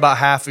out about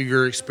half of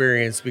your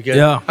experience. Because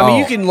I mean,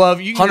 you can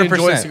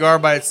enjoy a cigar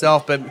by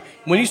itself, but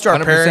when you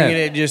start 100%. pairing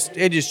it,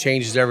 it just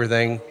changes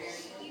everything.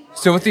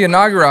 So with the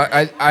inaugural,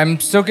 I'm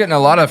still getting a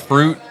lot of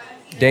fruit,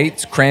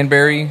 dates,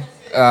 cranberry.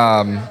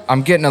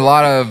 I'm getting a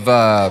lot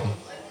of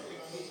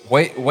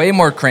way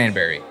more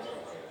cranberry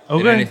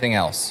than anything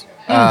else.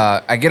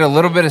 I get a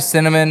little bit of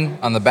cinnamon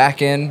on the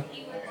back end,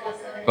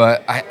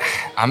 but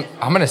I'm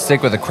gonna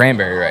stick with the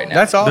cranberry right now.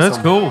 That's awesome. That's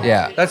cool.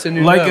 Yeah, That's a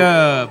new like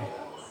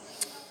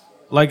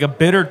a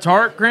bitter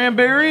tart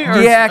cranberry, or,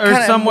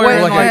 kinda,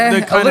 somewhere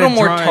like a little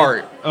more dry.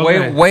 tart.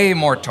 Okay. Way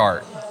more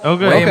tart.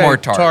 Okay. Way more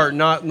tart.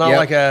 Not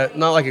Yep.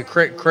 like a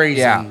crazy.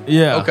 Yeah.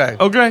 Yeah.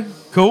 Okay.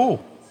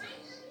 Cool.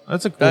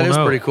 That's a cool. That is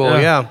note. pretty cool.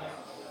 Yeah.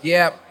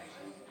 Yep.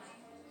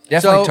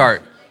 Definitely So-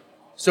 tart.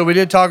 So we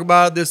did talk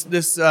about this.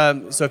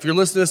 So if you're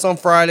listening to this on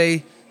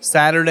Friday,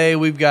 Saturday,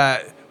 we've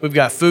got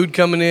food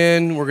coming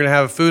in. We're gonna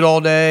have food all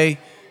day,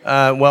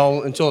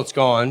 until it's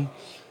gone,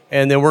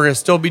 and then we're gonna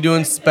still be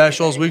doing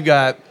specials. We've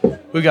got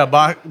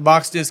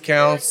box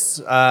discounts.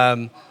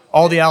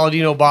 All the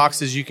Aladino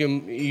boxes you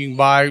can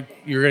buy,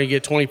 you're gonna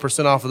get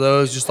 20% off of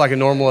those, just like a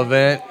normal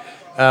event.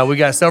 We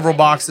got several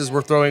boxes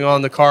we're throwing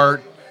on the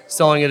cart,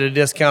 selling at a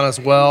discount as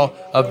well,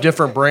 of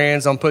different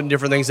brands. I'm putting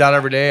different things out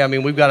every day. I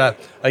mean, we've got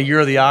a Year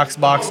of the Ox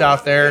box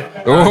out there.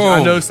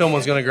 I know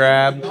someone's going to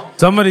grab.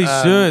 Somebody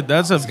should.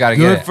 That's a gotta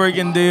good get it.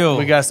 freaking deal.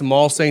 We got some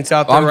All Saints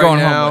out there I'm right going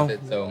now. home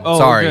with it, so Oh,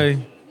 sorry.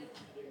 okay.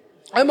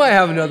 I might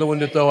have another one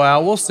to throw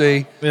out. We'll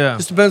see. Yeah.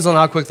 Just depends on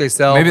how quick they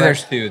sell. Maybe but-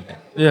 there's two then.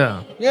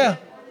 Yeah. Yeah.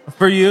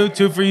 For you,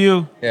 2 for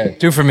you. Yeah,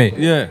 2 for me.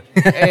 Yeah.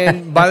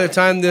 And by the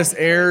time this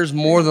airs,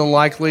 more than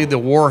likely the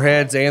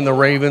Warheads and the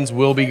Ravens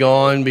will be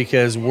gone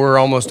because we're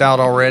almost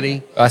out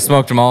already. I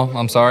smoked them all.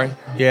 I'm sorry.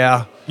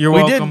 Yeah. You're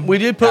we welcome. We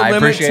did put I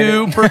limit appreciate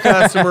 2 it. per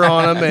customer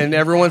on them, and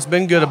everyone's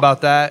been good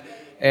about that.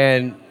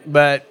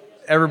 But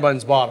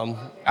everyone's bought them.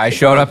 I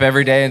showed up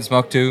every day and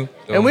smoked 2.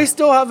 So. And we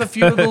still have a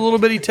few of the little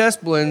bitty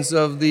test blends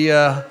of the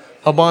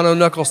Habano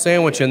Knuckle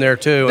Sandwich in there,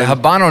 too. The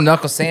And Habano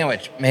knuckle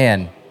sandwich,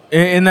 man.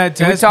 In that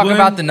Can we test talk blend,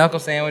 about the knuckle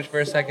sandwich for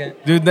a second?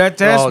 dude? That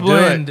test Oh, do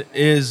blend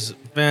is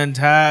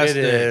fantastic.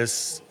 it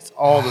is. It's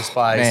all the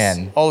spice.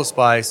 Man. All the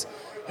spice.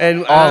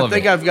 And All I of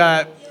think it. I've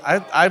got,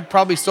 I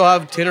probably still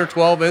have 10 or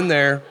 12 in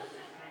there.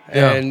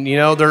 Yeah. And,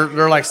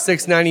 they're like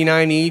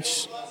 $6.99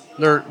 each.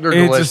 They're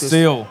delicious. It's a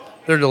steal.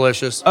 They're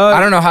delicious. I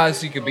don't know how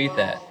else you could beat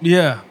that.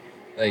 Yeah.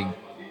 Like,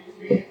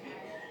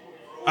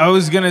 I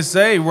was gonna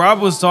say, Rob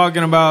was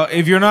talking about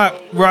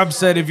Rob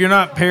said if you're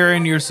not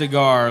pairing your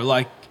cigar,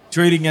 like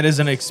treating it as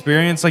an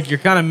experience, like you're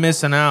kind of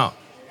missing out.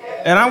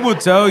 And I will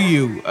tell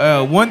you,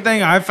 one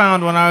thing I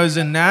found when I was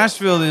in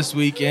Nashville this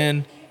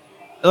weekend,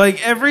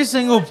 like every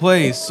single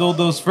place sold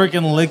those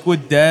freaking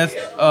Liquid Death,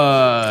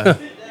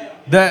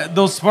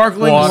 those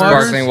sparkling waters.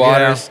 sparkling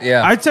waters.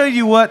 Yeah. I tell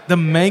you what, the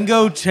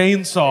mango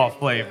chainsaw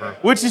flavor,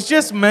 which is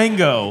just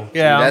mango.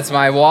 Yeah. that's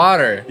my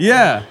water.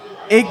 Yeah,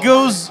 it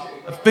goes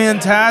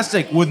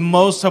fantastic with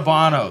most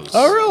Habanos.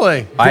 Oh,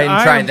 really? I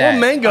hadn't tried that.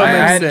 well, mango I makes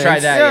hadn't sense. tried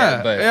that Yeah,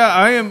 yet, but yeah,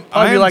 I am. I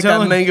Probably am like that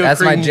telling, mango That's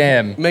cream. my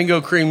jam.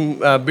 Mango cream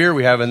beer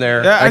we have in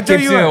there. Yeah, I that tell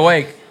keeps you me what,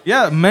 awake.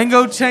 Yeah,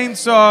 mango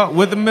chainsaw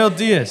with the Mil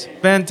Diaz,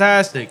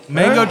 fantastic.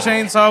 Mango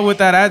chainsaw with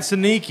that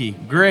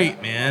Atsuniki, great,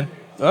 man.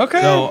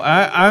 Okay. So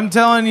I'm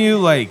telling you,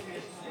 like,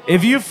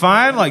 if you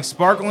find like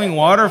sparkling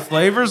water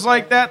flavors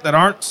like that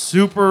aren't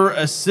super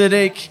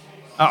acidic,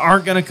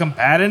 aren't going to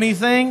combat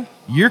anything,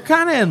 you're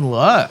kind of in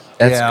luck.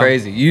 That's Yeah.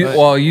 crazy.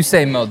 You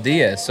say Mel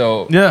Diaz,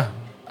 so Yeah.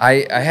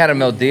 I had a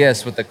Mel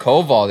Diaz with the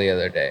Koval the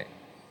other day,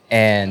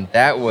 and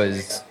that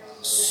was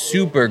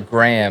super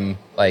graham,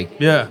 like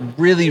Yeah.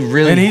 really,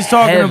 really. And he's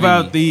talking heavy.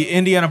 about the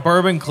Indiana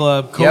Bourbon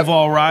Club Yep.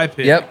 Koval Rye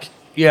pick. Yep.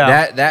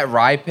 Yeah. That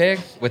rye pick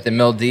with the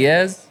Mel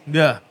Diaz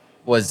Yeah.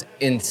 was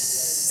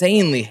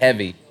insanely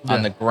heavy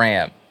on the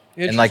gram.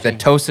 And like the Interesting.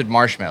 toasted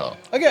marshmallow.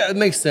 Okay, it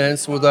makes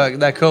sense with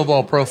that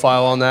Cobalt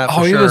profile on that.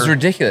 Oh, for it sure. was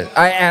ridiculous.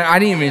 I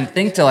didn't even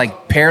think to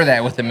like pair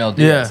that with the Mil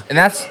Diaz. Yeah. And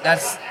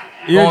that's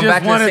You going just back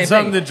to the wanted same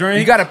something thing. to drink?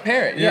 You got to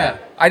pair it. Yeah.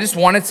 I just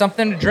wanted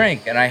something to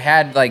drink, and I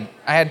had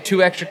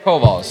 2 extra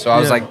Kovals, so I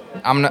was Yeah. like,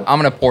 I'm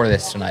gonna pour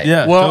this tonight.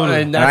 Yeah. Well,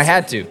 totally. and, And I that's,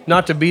 had to.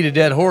 not to beat a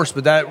dead horse,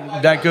 but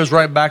that goes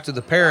right back to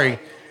the pairing.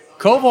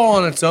 Koval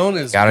on its own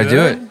is Gotta good,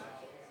 do it.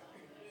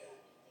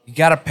 You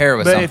got to pair it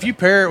with but something. if you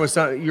pair it with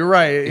something, you're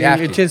right. It You have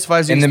to.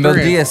 intensifies the and the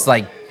experience. Mildias,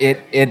 like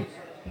it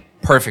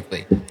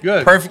perfectly,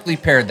 Good. perfectly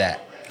paired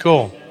that.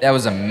 Cool. That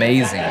was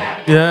amazing.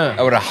 Yeah.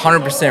 I would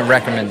 100%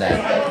 recommend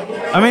that.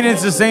 I mean,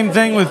 it's the same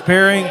thing with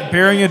pairing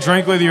a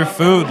drink with your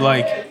food.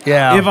 Like,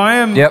 Yeah. if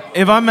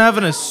I'm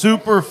having a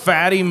super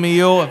fatty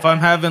meal, if I'm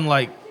having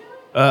like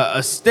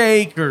a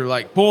steak or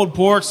like pulled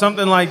pork,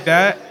 something like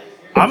that,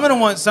 I'm gonna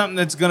want something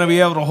that's gonna be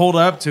able to hold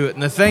up to it.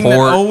 And the thing that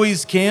Pork.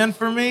 always can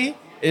for me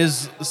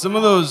is some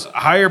of those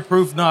higher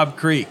proof Knob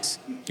Creeks.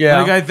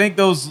 Yeah. Like I think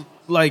those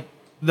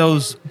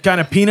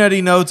kind of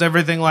peanutty notes,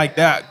 everything like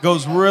that,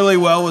 goes really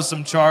well with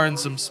some char and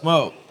some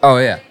smoke. Oh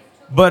yeah.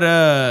 But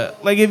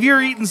like if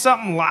you're eating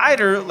something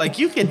lighter, like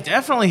you could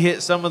definitely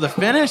hit some of the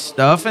finished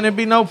stuff and it'd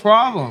be no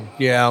problem.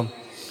 Yeah.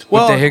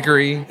 With the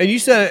hickory. And you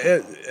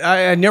said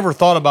I never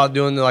thought about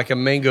doing like a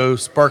mango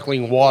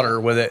sparkling water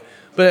with it,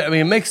 but I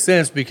mean it makes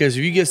sense because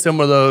if you get some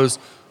of those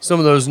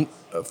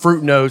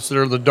fruit notes that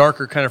are the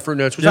darker kind of fruit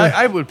notes, which Yeah.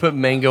 I would put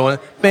mango in.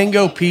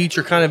 Mango, peach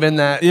are kind of in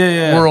that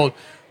Yeah. world.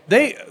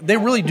 They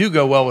really do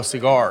go well with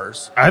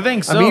cigars. I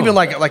think so. I mean, even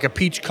like a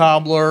peach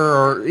cobbler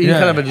or even Yeah.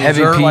 kind of a Heavy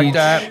dessert like peach.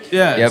 that.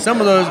 Yeah. Yep.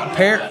 Some of those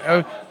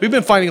we've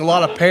been finding a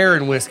lot of pear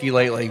in whiskey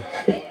lately.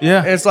 Yeah.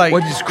 And it's like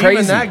Which is even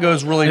crazy. that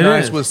goes really It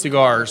nice is. with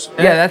cigars.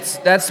 Yeah,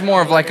 that's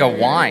more of like a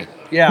wine.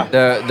 Yeah.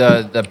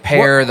 The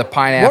pear, the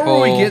pineapple.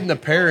 What were we getting the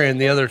pear in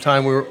the other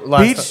time we were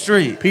last Peach time?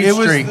 Street. Peach it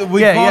was, Street.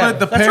 We Yeah, called yeah. it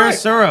the That's pear right.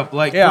 syrup,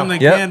 like Yeah. from the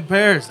Yep. canned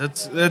pears.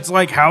 That's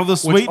like how the Which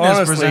sweetness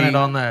honestly presented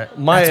on that.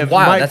 Might That's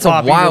wild. might That's a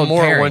pop wild even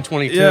more pairing. at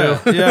 122.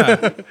 Yeah.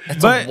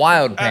 That's But a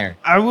wild pairing.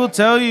 I will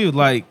tell you,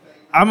 like,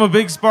 I'm a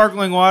big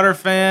sparkling water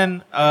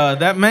fan.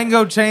 That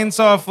mango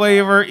chainsaw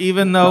flavor,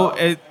 even though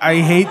I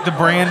hate the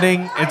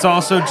branding, it's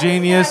also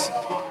genius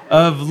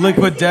of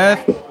Liquid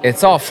Death.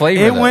 It's all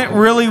flavor. It though. went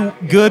really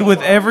good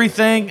with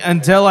everything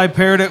until I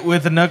paired it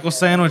with a Knuckle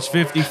Sandwich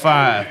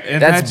 55.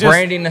 And That's that just,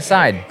 branding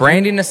aside.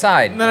 Branding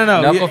aside. No.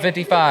 Knuckle Yeah.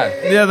 55.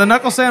 Yeah, the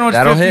Knuckle Sandwich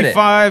That'll hit it.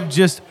 55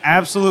 just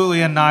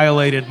absolutely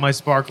annihilated my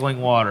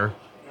sparkling water.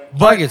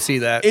 I can see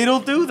that, It'll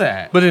do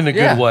that. but in a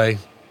Yeah. good way.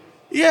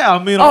 Yeah, I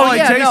mean, Oh, all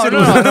yeah, I tasted no,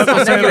 was no, the that's Knuckle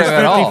not Sandwich negative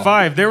at all.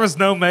 55. There was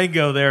no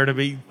mango there to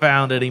be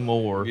found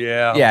anymore.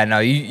 Yeah. Yeah, no,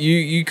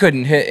 you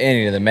couldn't hit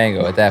any of the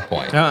mango at that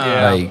point.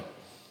 Uh-uh. Like,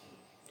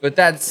 but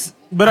that's.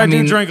 But I do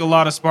mean, drink a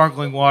lot of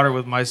sparkling water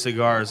with my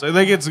cigars. I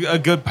think it's a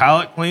good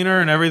palate cleaner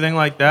and everything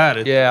like that.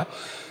 It's Yeah.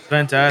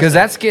 fantastic. because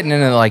that's getting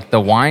into like the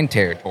wine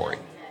territory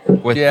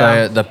with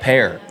Yeah. the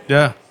pear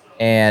yeah.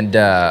 and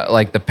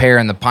like the pear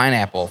and the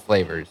pineapple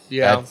flavors.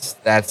 Yeah.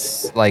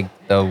 that's like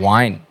the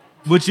wine.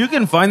 Which you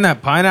can find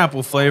that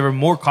pineapple flavor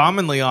more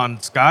commonly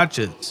on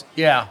scotches.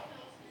 Yeah.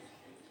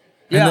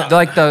 And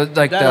like the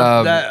that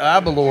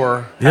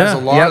Abalor has Yeah. a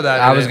lot yep, of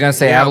that. I in was it. gonna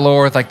say Yeah.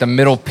 Avalor with like the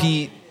middle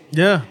peat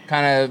Yeah.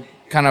 kind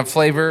of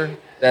flavor.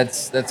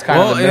 That's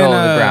kind of the middle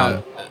of the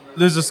ground.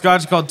 There's a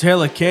scotch called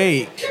Tail of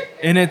Cake,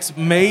 and it's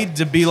made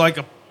to be like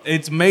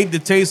it's made to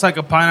taste like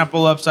a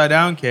pineapple upside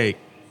down cake.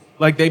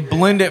 Like they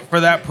blend it for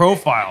that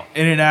profile,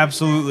 and it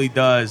absolutely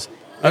does.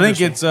 I think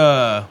it's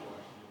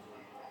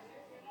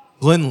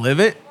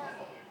Glenlivet,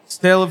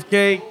 Tail of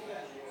Cake.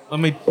 Let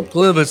me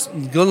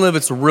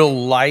Glenlivet's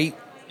real light.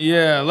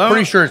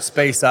 Pretty sure it's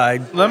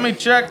Speyside. Let me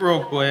check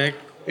real quick.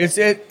 It's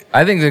it.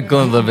 I think the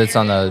Glenlivet's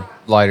on the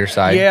lighter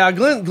side. Yeah,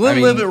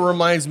 Glenlivet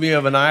reminds me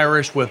of an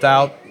Irish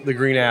without the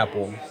green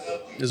apple.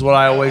 Is what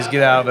I always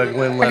get out of a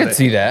Glenlivet. I could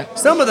see that.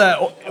 Some of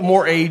that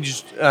more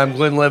aged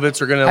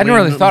Glenlivets are going to. I hadn't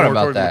really thought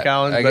about that.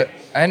 But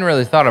I hadn't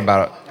really thought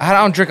about it. I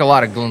don't drink a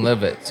lot of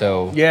Glenlivet,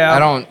 so Yeah.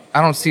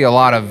 I don't see a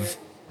lot of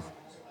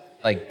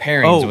like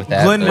pairings Oh, with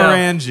that.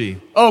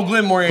 Glenmorangie.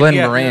 Glenmorangie.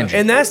 Glenmorangie. Yeah.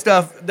 And that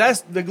stuff, that's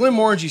the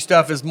Glenmorangie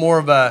stuff is more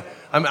of a.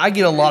 I mean, I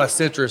get a lot of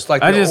citrus,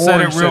 like I the just said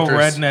it orange real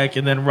citrus. redneck,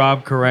 and then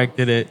Rob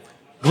corrected it.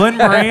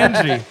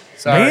 Glenmorangie.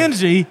 Sorry.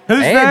 Angie?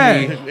 Who's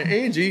Angie. that?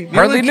 Angie,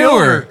 Hardly nearly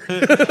knew killed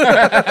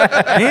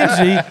her.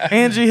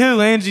 Angie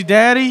who? Angie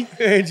Daddy?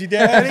 Angie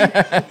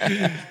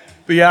Daddy.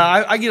 But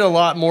yeah, I get a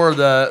lot more of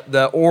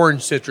the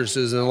orange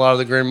citruses and a lot of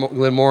the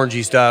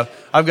Glenmorangie stuff.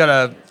 I've got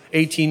a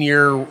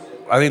 18-year,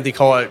 I think they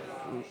call it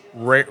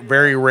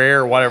very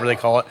rare or whatever they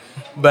call it.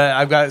 But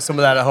I've got some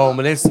of that at home,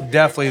 and it's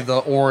definitely the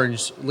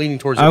orange, leaning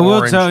towards the I will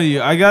orange. tell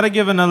you, I got to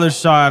give another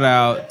shout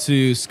out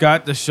to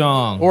Scott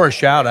DeShong. Or a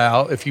shout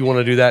out if you want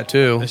to do that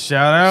too. A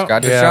shout out?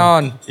 Scott Yeah.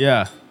 DeShawn.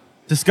 Yeah.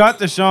 To Scott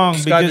DeShong.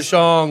 Scott because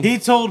DeShong. He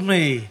told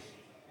me,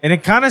 and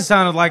it kind of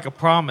sounded like a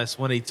promise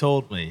when he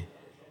told me,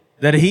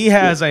 that he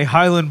has a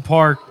Highland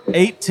Park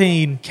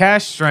 18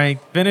 cash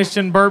strength finished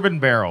in bourbon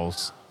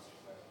barrels.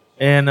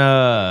 And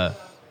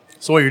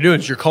So what you're doing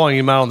is you're calling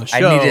him out on the show.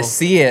 I need to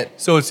see it.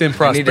 So it's in I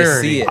prosperity. need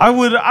to see it.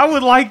 I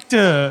would like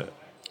to.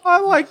 I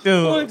like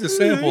to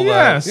sample that.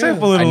 Yeah, Yeah.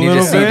 sample it I a need to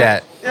little see bit.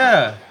 that.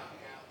 Yeah.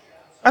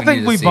 I need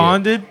think to we see it.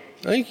 bonded.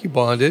 I think you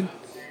bonded.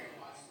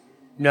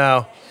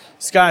 No.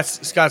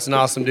 Scott's an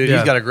awesome dude. Yeah.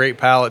 He's got a great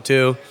palate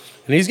too.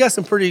 And he's got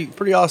some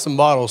pretty awesome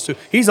bottles too.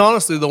 He's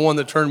honestly the one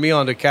that turned me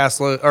on to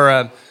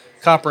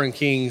Copper and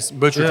King's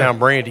Butchertown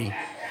brandy.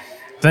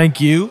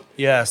 Thank you.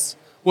 Yes.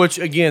 Which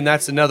again,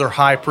 that's another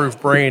high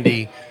proof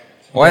brandy.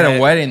 Well, I had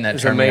a wedding that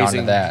is turned me on to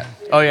amazing. that.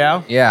 Oh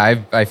yeah?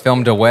 Yeah, I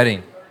filmed a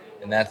wedding,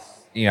 and that's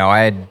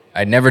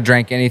I'd never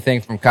drank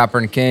anything from Copper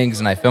and Kings,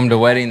 and I filmed a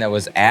wedding that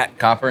was at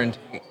Copper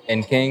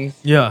and Kings,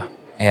 Yeah.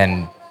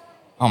 and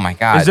oh my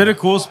god, Is it a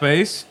cool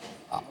space?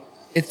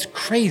 it's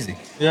crazy.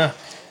 Yeah.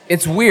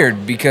 It's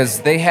weird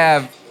because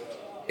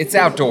it's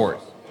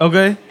outdoors.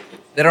 Okay.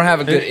 They don't have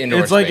a good indoor.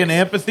 It's like space. an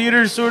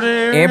amphitheater sort of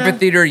area?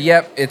 Amphitheater.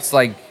 Yep, it's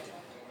like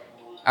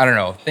I don't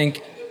know.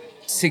 Think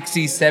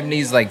 60s,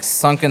 70s, like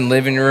sunken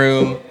living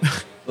room.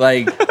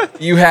 Like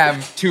you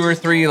have 2 or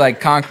 3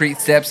 like concrete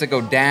steps that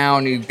go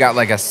down. You've got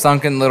like a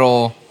sunken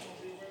little.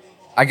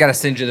 I gotta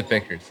send you the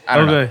pictures. I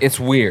don't know. Okay. It's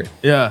weird.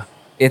 Yeah.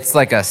 It's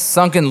like a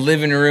sunken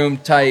living room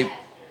type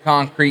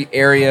concrete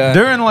area.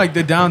 They're in like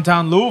the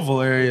downtown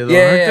Louisville area, though,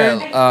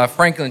 aren't they? Yeah.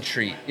 Franklin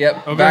Street.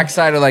 Yep. Okay.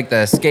 Backside of like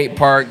the skate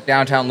park,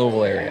 downtown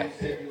Louisville area.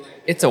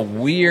 It's a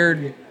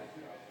weird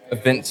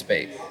event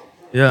space,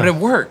 Yeah. but it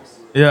works.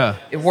 Yeah.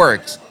 It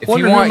works. If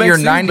Wonder you who want makes your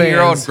these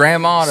 90-year-old bands.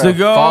 grandma to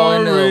Cigar fall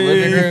into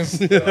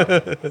the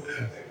living room,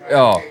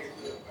 oh,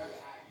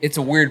 it's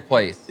a weird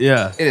place.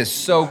 Yeah. It is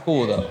so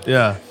cool though.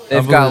 Yeah.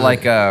 They've got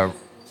like a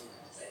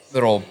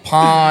little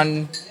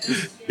pond,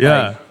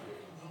 Yeah.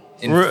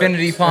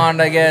 infinity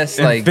pond, I guess.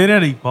 Like,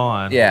 Infinity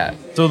Pond. yeah,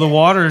 So the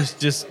water's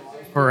just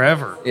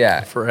forever.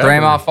 yeah. Forever.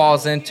 Grandma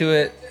falls into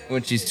it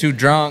when she's too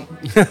drunk.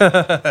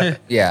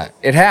 Yeah,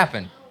 it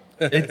happened.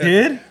 It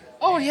did?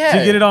 Oh yeah, Did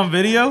you get it on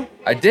video?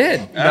 I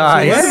did.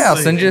 Nice. Yeah, I'll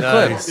send you the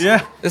Nice. clips.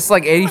 Yeah. This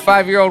like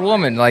 85-year-old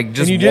woman, like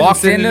just And you didn't walked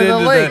send into it the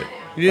lake.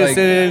 You didn't Like,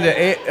 send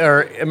it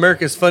into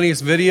America's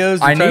Funniest Videos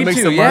to I try to need make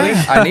to, some money?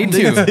 yeah. I need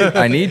to.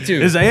 I need to.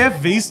 Is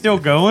AFV still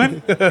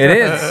going? It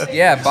is.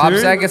 Yeah, Bob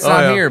Serious? Saget's Oh, not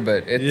yeah. here,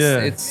 but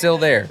it's still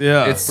there.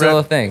 Yeah. It's still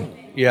a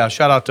thing. Yeah,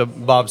 shout out to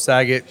Bob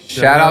Saget.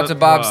 Shout out to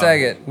Bob Bob.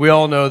 Saget. We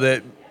all know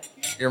that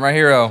You're my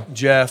hero.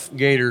 Jeff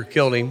Gator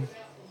killed him.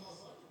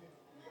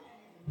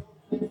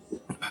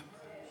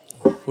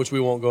 Which we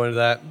won't go into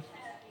that.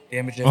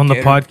 On the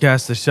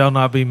podcast that shall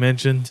not be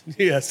mentioned.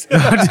 Yes.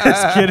 I'm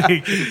just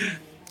kidding.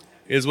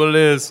 Is what it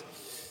is.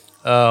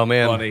 Oh,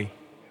 man. Funny.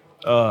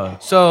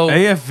 So,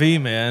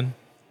 AFV, man.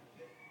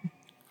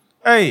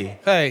 Hey,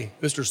 hey,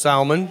 Mr.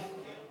 Salmon.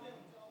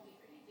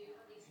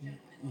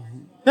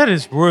 that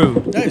is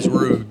rude. That is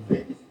rude.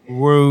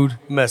 Rude.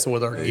 Messing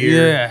with our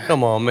gear. Yeah.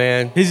 Come on,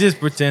 man. He's just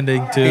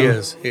pretending to. He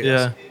is.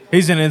 Yeah.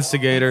 He's an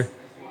instigator.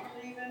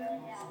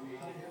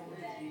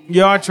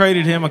 Yo, I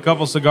traded him a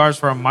couple cigars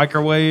for a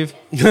microwave.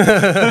 I'm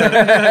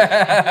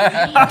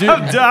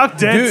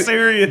dead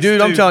serious. Dude,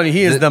 I'm telling you,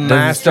 he is the Does it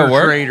master still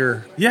work?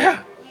 trader.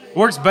 Yeah.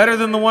 Works better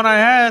than the one I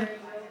had.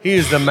 He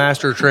is the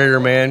master trader,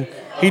 man.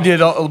 He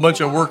did a bunch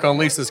of work on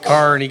Lisa's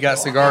car, and he got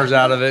cigars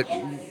out of it.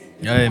 Hey,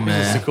 He's a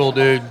man. cool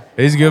dude.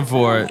 He's good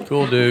for it.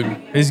 Cool dude.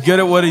 He's good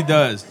at what he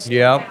does.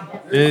 Yeah.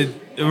 It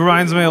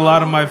reminds me a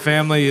lot of my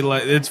family.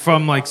 Like it's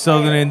from like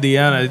Southern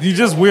Indiana. You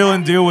just wheel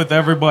and deal with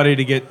everybody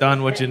to get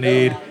done what you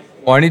need.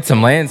 Well, I need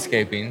some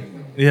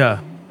landscaping. Yeah.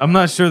 I'm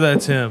not sure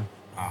that's him.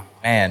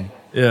 Man,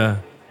 Yeah.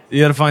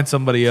 You gotta find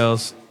somebody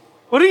else.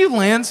 What are you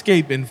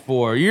landscaping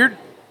for? Your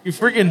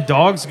freaking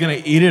dog's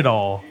gonna eat it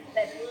all.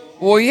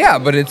 well, yeah,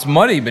 but it's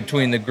muddy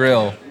between the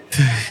grill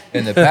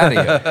and the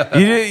patio.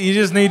 You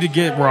just need to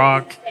get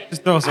rock.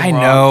 Just throw some I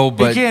rock. know,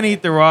 but- he can't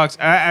eat the rocks.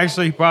 I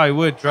actually probably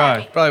would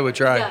try. Probably would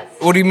try.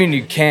 What do you mean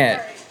you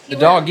can't? The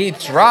dog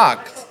eats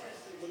rocks.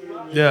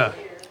 Yeah.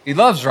 He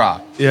loves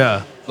rock.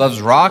 Yeah.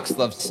 Loves rocks,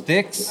 loves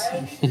sticks,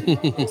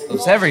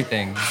 loves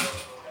everything.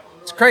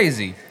 It's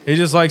crazy. He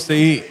just likes to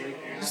eat.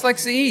 Just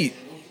likes to eat.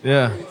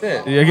 Yeah.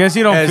 it. I guess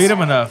you don't As- feed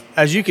him enough.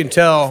 As you can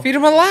tell, Feed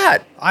him a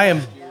lot. I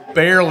am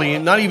barely,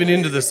 not even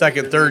into the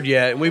second third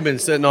yet. We've been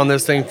sitting on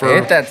this thing for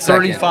Hit that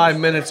second. 35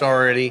 minutes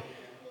already.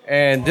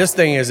 And this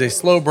thing is a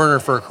slow burner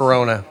for a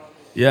Corona.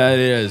 Yeah, it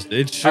is.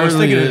 It I surely was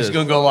thinking it is. was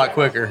going to go a lot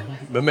quicker,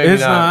 but maybe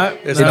It's not.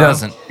 It's It not.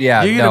 doesn't.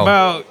 Yeah, You get no.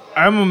 about.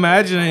 I'm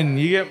imagining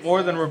you get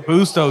more than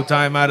Robusto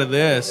time out of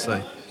this.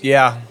 Like,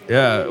 Yeah.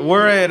 yeah,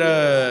 we're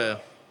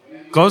at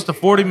close to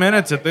 40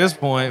 minutes at this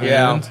point, man.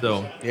 Yeah.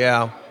 So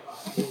Yeah.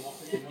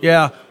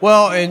 Yeah.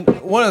 Well, and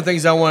one of the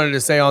things I wanted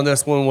to say on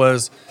this one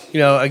was,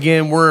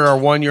 again, we're at our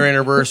 1 year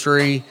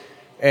anniversary,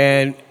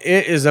 and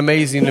it is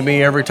amazing to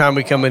me every time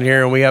we come in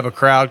here and we have a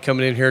crowd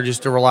coming in here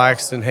just to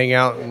relax and hang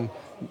out and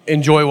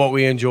enjoy what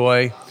we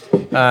enjoy.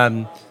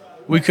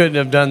 We couldn't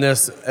have done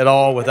this at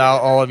all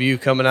without all of you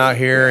coming out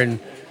here. And,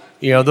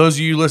 those of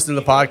you listening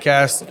to the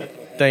podcast,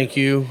 thank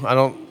you. I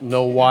don't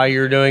know why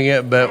you're doing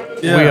it,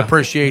 but we yeah.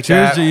 appreciate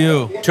Cheers that. to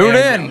you. Tune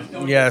And-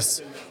 in.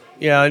 Yes.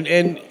 Yeah, and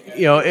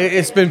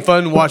it's been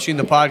fun watching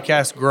the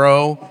podcast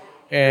grow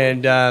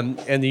and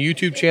the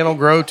YouTube channel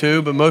grow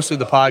too, but mostly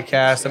the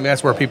podcast. I mean,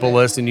 that's where people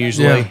listen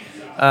usually.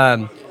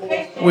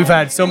 We've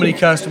had so many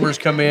customers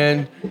come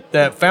in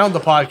that found the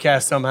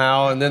podcast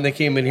somehow, and then they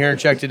came in here and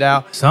checked it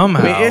out.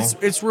 Somehow. I mean,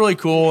 it's really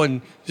cool,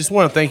 and just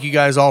want to thank you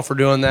guys all for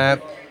doing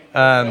that.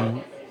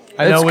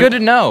 It's good to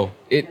know.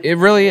 It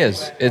really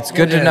is. It's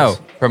good to know.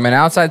 From an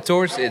outside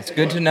source, it's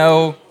good to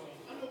know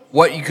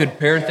what you could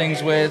pair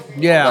things with.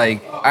 Yeah.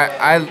 Like,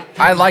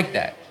 I like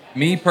that.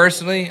 Me,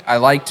 personally, I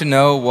like to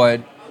know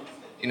what,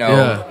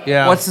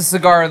 what's the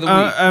cigar of the week.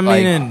 I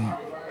mean, and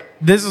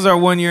this is our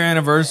 1 year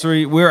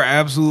anniversary. We're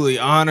absolutely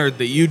honored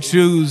that you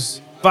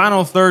choose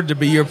Final Third to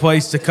be your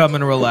place to come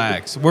and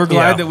relax. We're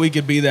glad that we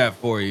could be that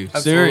for you.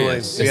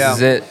 Absolutely. Serious. This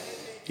is it.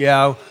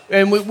 Yeah,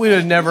 and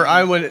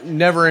I would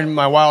never in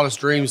my wildest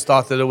dreams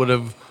thought that it would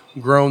have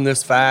grown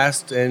this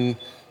fast, and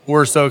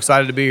we're so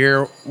excited to be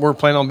here. We're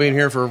planning on being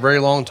here for a very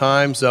long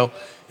time, so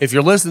if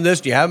you're listening to this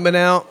and you haven't been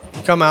out,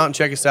 come out and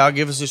check us out.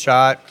 Give us a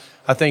shot.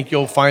 I think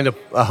you'll find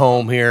a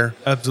home here.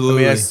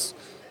 Absolutely. I mean,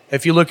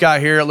 if you look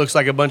out here, it looks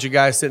like a bunch of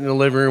guys sitting in the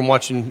living room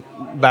watching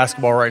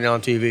basketball right now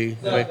on TV.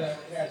 I mean,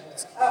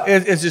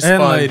 it's just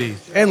fun.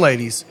 And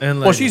ladies.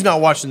 Well, she's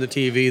not watching the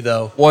TV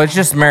though. Well, it's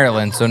just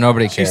Maryland, so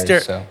nobody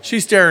cares.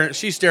 She's staring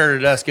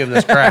at us, giving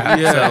us crap.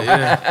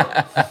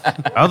 Yeah.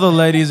 Other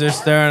ladies are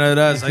staring at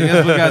us. I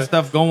guess we got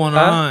stuff going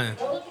on.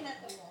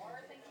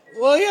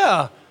 Well,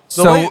 yeah.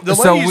 So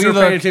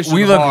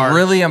we look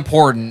really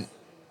important,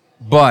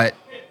 but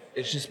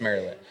it's just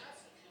Maryland.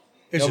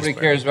 Nobody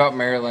cares about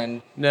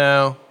Maryland.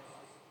 No.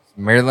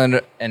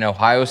 Maryland and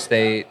Ohio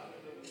State.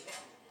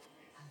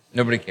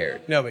 Nobody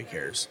cared. Nobody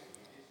cares.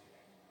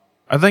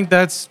 I think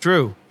that's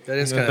true. That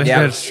is I kind think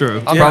of that's true.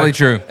 It's probably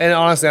true. And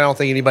honestly, I don't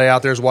think anybody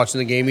out there is watching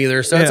the game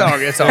either. So it's all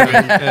good. It's all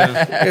good.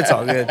 It's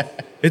all good.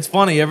 It's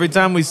funny. Every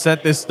time we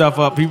set this stuff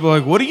up, people are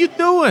like, "What are you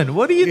doing?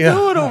 What are you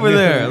doing over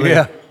there?"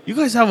 Like, you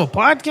guys have a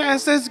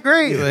podcast? That's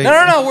great. Like,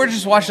 No. We're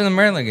just watching the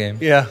Maryland game.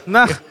 Yeah.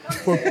 Nah.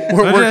 We're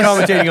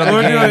commentating on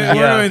the game.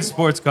 We're doing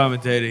sports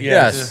commentating.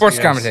 Yeah, sports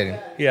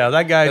commentating. Yeah,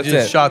 that guy That's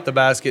just it. shot the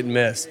basket and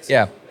missed.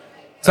 Yeah.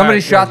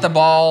 Somebody shot the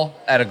ball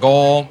at a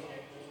goal.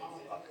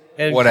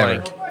 And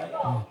Whatever. Clank.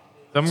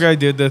 Some guy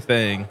did the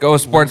thing. Go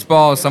sports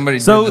ball. Somebody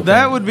So did the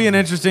that thing. would be an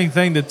interesting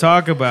thing to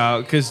talk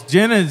about because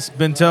Jen has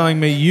been telling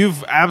me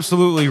you've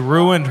absolutely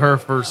ruined her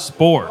for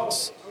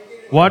sports.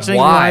 Watching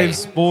Why? live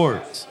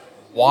sports.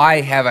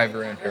 Why have I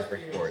ruined her for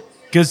sports?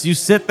 Because you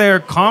sit there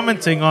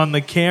commenting on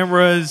the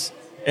cameras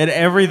and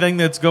everything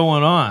that's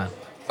going on.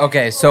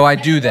 Okay, so I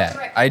do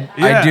that. I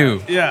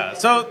do. Yeah.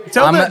 So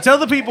tell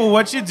the people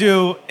what you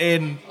do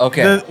and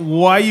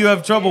why you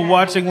have trouble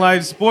watching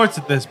live sports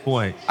at this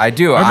point. I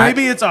do. Or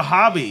maybe it's a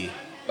hobby.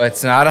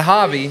 It's not a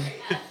hobby.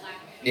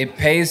 It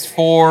pays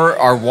for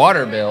our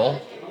water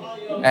bill,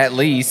 at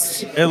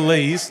least. At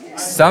least.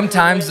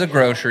 Sometimes the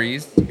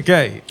groceries.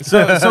 Okay.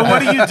 So what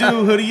do you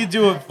do? Who do you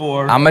do it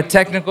for? I'm a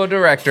technical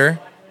director.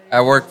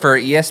 I work for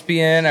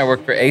ESPN. I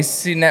work for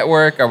ACC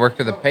Network. I work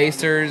for the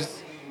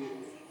Pacers.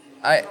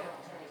 I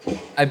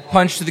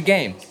punch the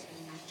game.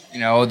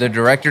 The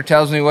director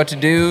tells me what to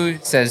do.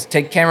 Says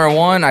take camera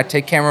one. I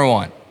take camera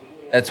one.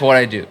 That's what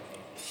I do.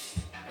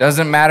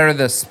 Doesn't matter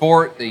the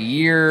sport, the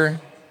year.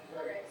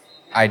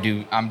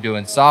 I'm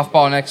doing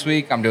softball next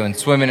week. I'm doing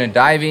swimming and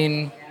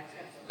diving.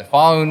 The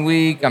following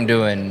week, I'm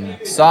doing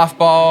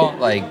softball.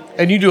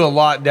 And you do a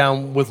lot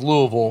down with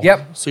Louisville.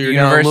 Yep. So you're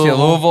University down of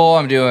Louisville.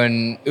 I'm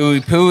doing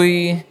Ooey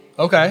Pooey.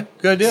 Okay,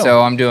 good deal.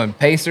 So I'm doing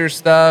Pacers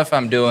stuff.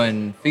 I'm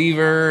doing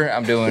Fever.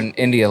 I'm doing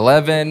Indy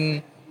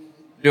 11.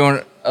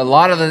 Doing a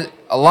lot of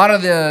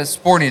the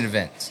sporting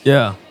events.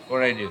 Yeah. That's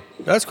what I do.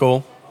 That's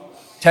cool.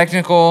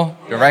 Technical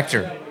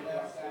director.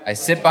 I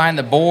sit behind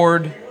the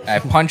board. I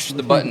punch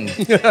the button.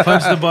 Punch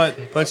the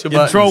button. Punch the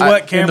button. Control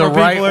what camera in the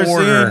right people are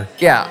order. seeing.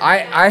 Yeah,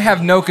 I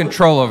have no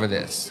control over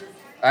this.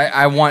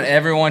 I want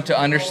everyone to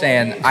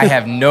understand I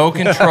have no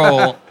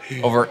control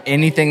over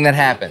anything that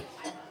happens.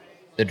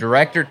 The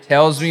director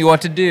tells me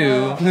what to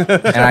do,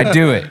 and I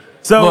do it.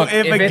 So Look,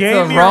 if a it's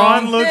game the you're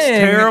wrong on looks thing,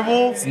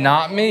 terrible, it's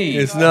not me.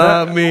 It's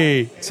not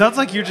me. sounds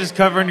like you're just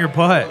covering your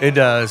butt. It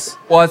does.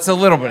 Well, it's a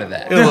little bit of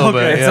that. A little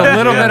bit. It's yeah. a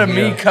little Yeah, bit of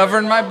me yeah.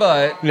 covering my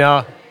butt.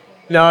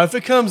 Now, if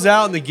it comes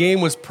out and the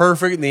game was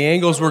perfect and the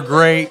angles were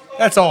great,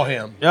 that's all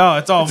him. Yeah,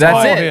 it's all That's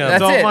Mike. it. him.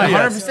 That's all it. Mike.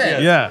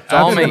 100%. Yeah. It's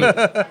all me.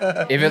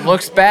 If it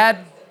looks bad,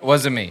 it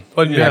wasn't me.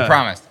 Yeah. I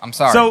promise. I'm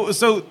sorry.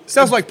 So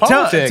Sounds like tell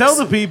politics.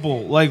 the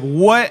people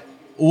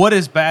what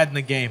is bad in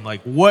the game?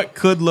 Like what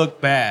could look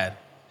bad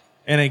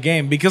in a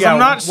game? Because Yeah, I'm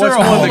not sure what's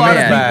a whole holding lot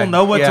it of back? people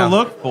know what Yeah. to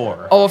look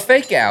for. a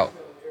fake out.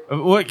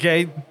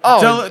 Okay.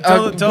 Oh,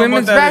 tell them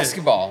women's what that is.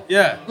 basketball.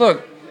 Yeah.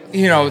 Look,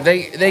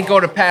 they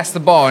go to pass the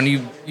ball and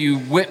you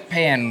whip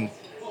pan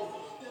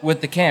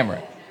with the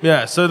camera.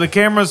 Yeah. So the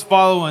camera's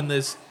following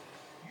this.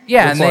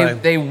 Yeah, That's and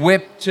fine. they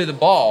whip to the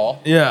ball.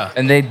 Yeah.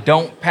 And they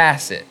don't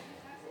pass it.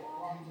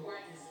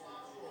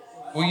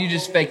 Well, you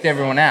just faked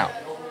everyone out.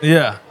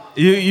 Yeah.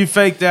 You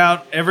faked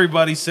out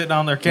everybody sitting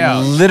on their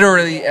couch.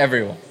 Literally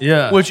everyone.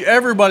 Yeah. Which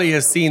everybody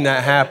has seen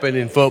that happen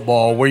in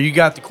football, where you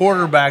got the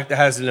quarterback that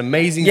has an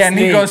amazing Yeah, and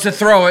he sneak, goes to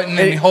throw it and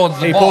then he holds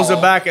the he ball. pulls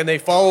it back, and they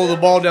follow the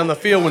ball down the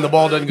field when the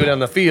ball doesn't go down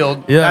the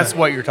field. Yeah. That's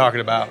what you're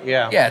talking about.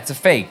 Yeah. Yeah, it's a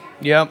fake.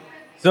 Yep.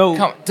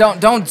 So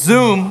Don't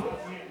zoom.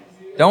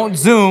 Don't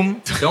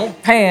zoom.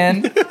 Don't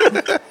pan.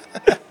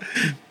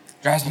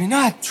 Drives me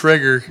nuts.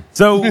 Trigger.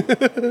 So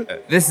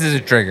This is a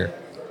trigger.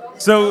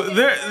 So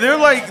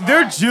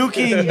they're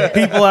juking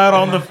people out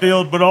on the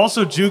field, but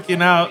also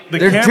juking out the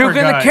They're camera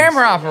juking guys. the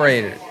camera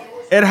operator.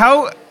 And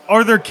how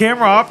are there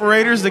camera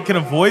operators that can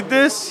avoid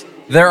this?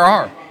 There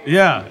are.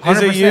 Yeah. Is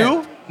 100%. it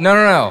you?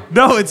 No.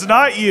 No, it's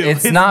not you.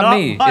 It's not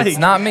me. Mike. It's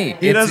not me.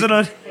 He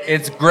doesn't.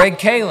 It's Greg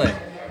Kalen.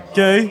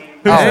 Okay.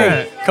 Who's Oh.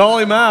 that? Call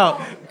him out.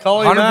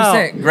 Call him out.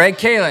 100%. Greg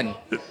Kalen.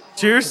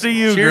 Cheers to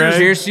you, Cheers. Greg.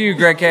 Cheers to you,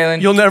 Greg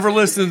Kalen. You'll never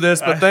listen to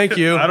this, but thank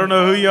you. I don't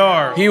know who you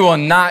are. He will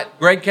not.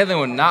 Greg Kalen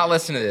will not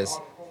listen to this.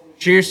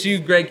 Cheers to you,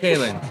 Greg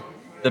Kalen,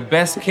 the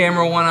best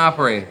camera one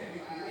operator.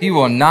 He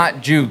will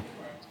not juke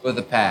with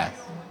a pass.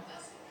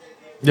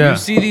 Yeah. You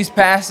see these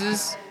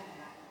passes,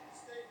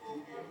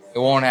 it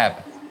won't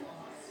happen.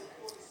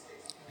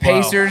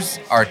 Pacers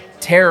are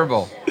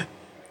terrible.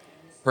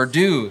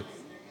 Purdue,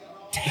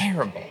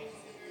 terrible.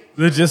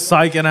 They're just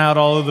psyching out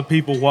all of the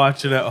people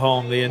watching at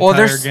home the entire Well,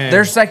 they're game.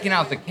 they're psyching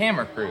out the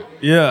camera crew.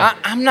 Yeah.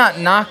 I'm not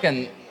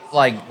knocking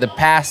like the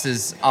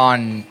passes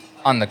on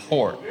the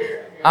court.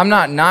 I'm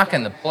not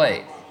knocking the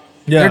play.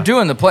 Yeah. They're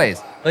doing the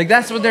plays. Like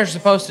that's what they're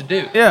supposed to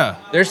do. Yeah.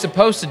 They're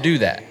supposed to do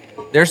that.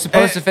 They're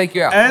supposed to fake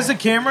you out. As a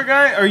camera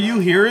guy, are you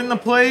hearing the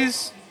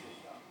plays?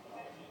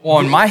 Well,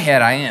 in my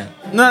head, I am.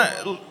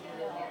 No.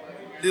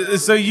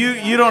 So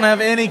you don't have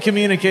any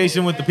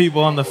communication with the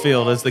people on the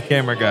field as the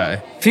camera guy.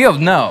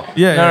 Field, no.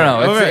 Yeah, No.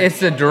 yeah. Okay.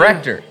 It's the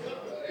director.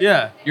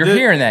 Yeah. You're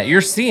hearing that.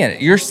 You're seeing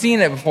it. You're seeing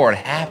it before it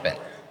happened.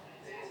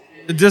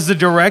 Does the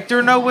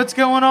director know what's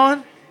going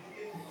on?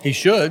 He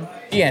should.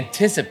 He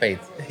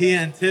anticipates. He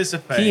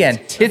anticipates. He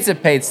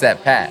anticipates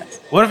that pass.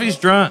 What if he's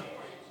drunk?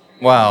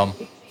 Well,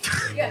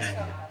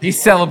 he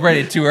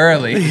celebrated too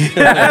early.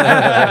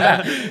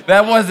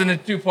 That wasn't a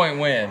 2-point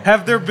win.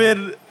 Have there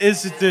been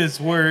instances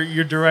where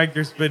your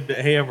director's been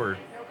hammered?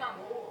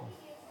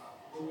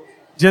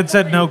 Jen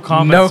said no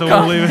comment, No so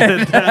comment. we'll leave it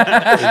at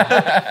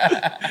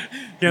that.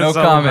 Can't No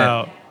sell him comment.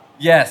 out.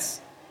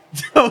 Yes.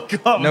 No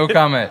comment. No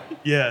comment.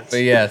 Yes. But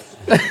yes.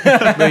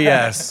 But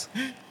yes.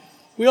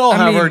 We all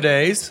have mean- our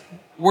days.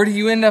 Where do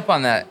you end up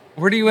on that?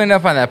 Where do you end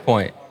up on that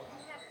point?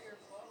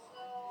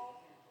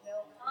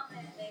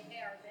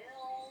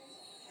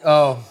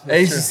 Oh.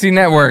 ACC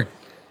Network.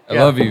 I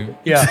love you.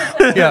 Yeah.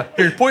 Yeah.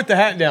 Here, point the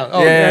hat down.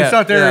 Oh, Yeah, it's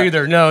not there yeah.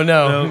 either.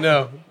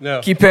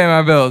 No. Keep paying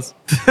my bills.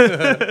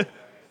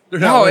 They're not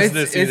No, listening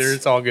to it's- this either. it's-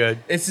 It's all good.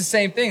 It's the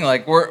same thing.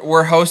 Like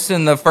we're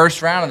hosting the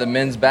first round of the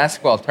men's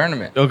basketball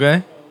tournament,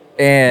 Okay.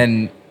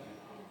 and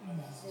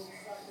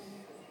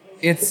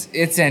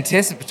it's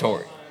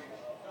anticipatory.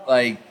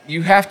 Like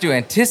you have to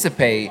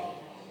anticipate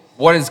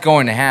what is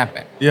going to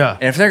happen. Yeah.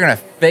 And if they're gonna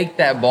fake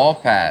that ball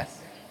pass,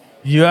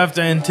 You have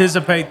to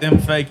anticipate them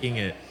faking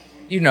it.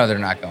 you know they're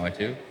not going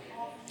to.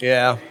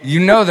 Yeah. You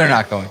know they're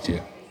not going to.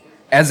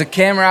 As a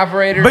camera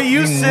operator, But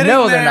you you sitting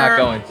know there they're not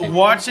going to.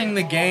 watching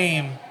the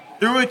game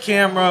through a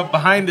camera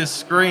behind a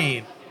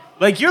screen.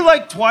 Like you're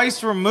like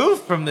twice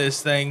removed from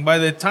this thing by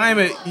the time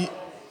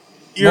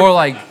you're More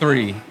like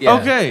 3. Yeah.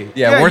 Okay.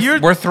 Yeah, Yeah,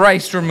 we're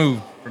thrice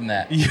removed from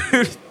that.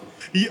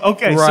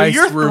 okay, so Thrice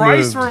you're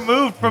thrice removed.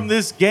 removed from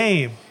this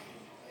game.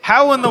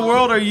 How in the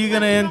world are you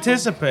going to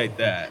anticipate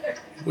that?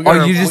 We got Oh,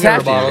 our- you we just got our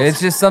have to. bottles. It's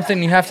just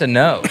something you have to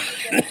know.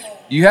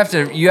 You have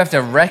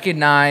to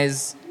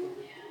recognize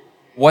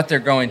what they're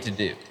going to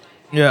do,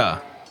 Yeah.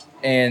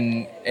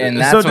 and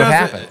that's what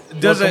happened.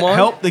 Does it come on?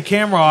 help the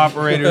camera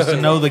operators to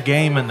know the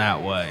game in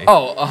that way?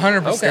 Oh,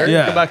 100%. Okay.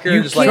 Yeah. Come back here You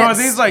and just So like. are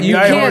these like You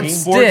diehard can't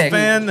sports stick-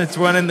 fan that's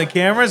running the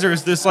cameras, or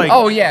is this like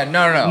Oh yeah, no.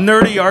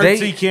 nerdy artsy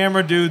They-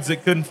 camera dudes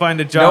that couldn't find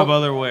a job Nope,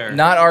 otherwhere?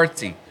 Not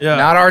artsy. Yeah.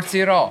 Not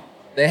artsy at all.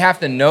 They have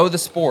to know the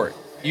sport.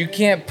 You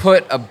can't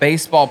put a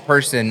baseball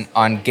person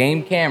on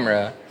game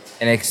camera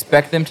and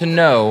expect them to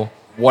know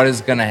what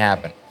is going to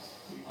happen.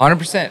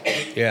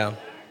 100%. Yeah.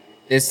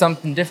 It's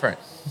something different.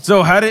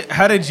 So how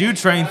did you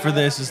train for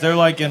this? Is there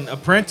like an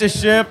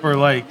apprenticeship or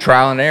like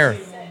Trial and error.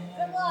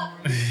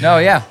 No,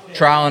 yeah.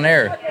 Trial and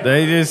error.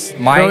 they just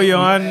My- throw you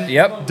on?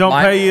 Yep, Don't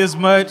my- pay you as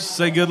much.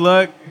 Say good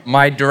luck.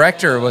 My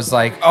director was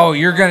like, "Oh,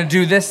 you're going to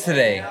do this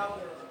today."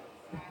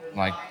 I'm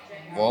like,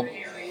 well,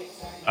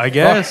 I fuck,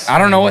 guess. I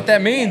don't know what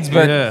that means,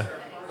 but yeah.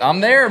 I'm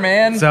there,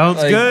 man. Sounds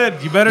Like,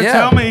 good. You better yeah.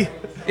 tell me.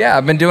 Yeah,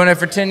 I've been doing it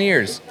for 10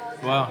 years.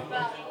 Wow.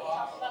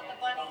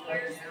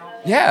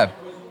 Yeah.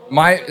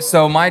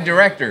 My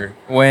director,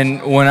 when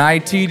I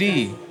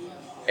TD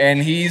and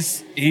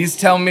he's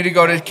telling me to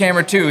go to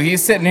camera 2,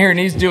 he's sitting here and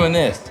he's doing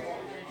this.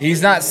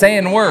 He's not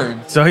saying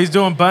words. So he's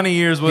doing bunny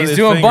ears with He's his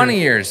doing fingers.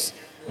 bunny ears.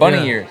 Bunny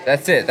Yeah. ears.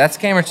 That's it. That's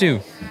camera 2.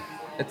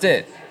 That's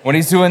it. When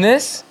he's doing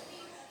this,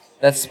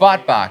 that's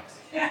spot box.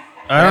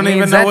 I don't That even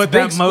means know that's what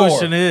big that motion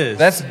score. is.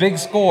 That's big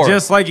score.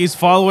 just like he's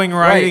following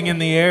writing Right. in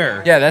the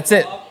air. yeah, that's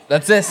it.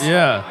 That's this.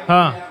 Yeah.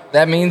 Huh.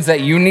 That means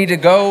that you need to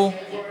go.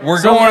 We're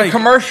So, going like- to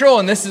commercial,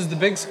 and this is the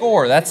big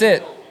score. That's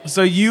it.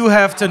 So you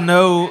have to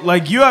know,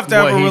 like, you have to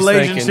have What a he's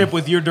relationship thinking.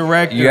 with your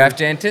director. You have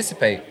to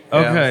anticipate.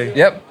 Okay.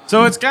 Yep.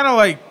 So it's kind of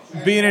like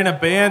being in a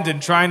band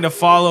and trying to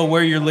follow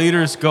where your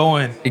leader's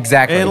going.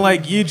 Exactly. And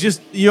like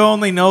you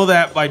only know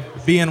that by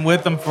being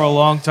with them for a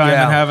long time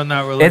Yeah. and having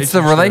that relationship. It's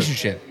the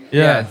relationship.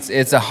 Yeah.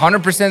 It's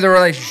 100% the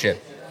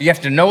relationship. You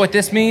have to know what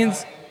this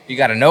means. You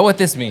got to know what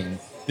this means.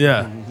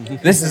 Yeah.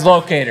 This is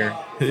locator.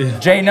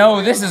 Jay,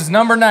 no, this is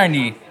number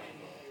 90.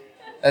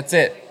 That's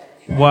it.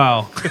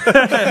 Wow.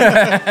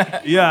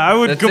 Yeah, I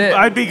would. That's it.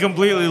 I'd be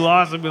completely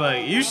lost. I'd be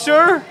like, "You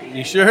sure?"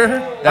 You sure?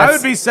 I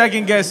would be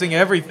second guessing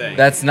everything.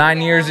 That's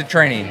 9 years of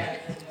training.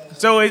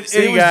 So it See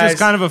was you guys.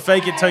 just kind of a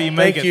fake it till you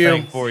make Thank it you.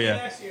 thing for you.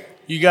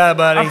 You got it,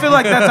 buddy. I feel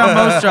like that's how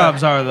most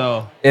jobs are,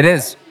 though. It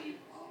is.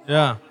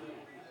 Yeah,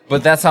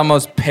 But that's how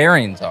most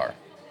pairings are.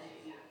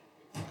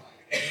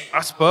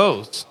 I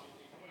suppose.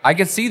 I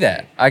could see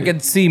that. I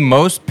could see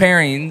most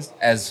pairings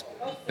as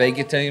fake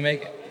it till you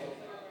make it.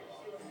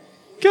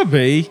 Could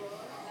be.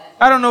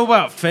 I don't know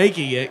about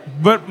faking it,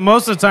 but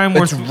most of the time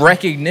we're It's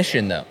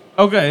recognition, though.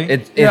 okay.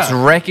 It's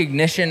yeah.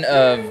 recognition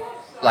of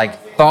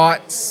like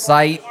thought,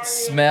 sight,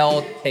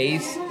 smell,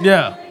 taste.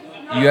 Yeah.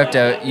 You have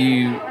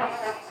to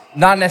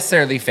not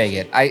necessarily fake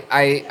it.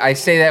 I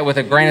say that with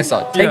a grain of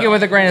salt. Take Yeah. it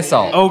with a grain of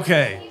salt.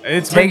 Okay.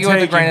 It's Take been it with a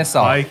taken, grain of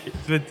salt. Mike.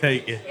 It's been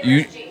taken.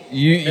 You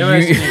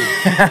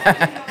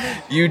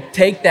you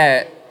take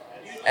that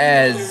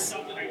as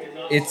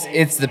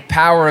it's the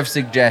power of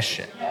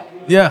suggestion.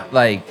 Yeah.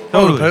 Like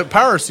Totally.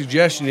 Power of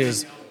suggestion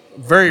is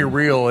very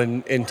real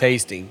in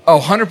tasting.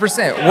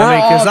 100%.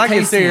 Because I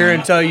can sit here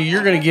and tell you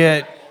you're going to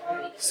get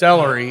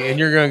celery, and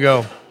you're going to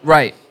go,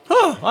 right.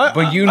 huh,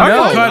 But you I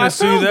know, can kind of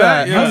see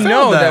that. you Yeah. I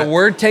know found that that.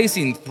 we're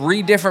tasting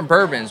 3 different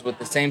bourbons with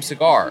the same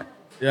cigar.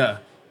 Yeah.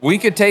 We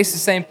could taste the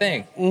same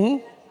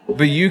thing,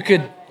 but you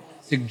could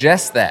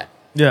suggest that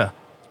Yeah.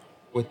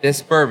 with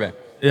this bourbon.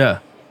 Yeah.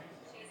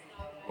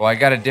 Well, I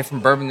got a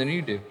different bourbon than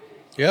you do.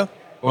 yeah.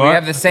 Well, we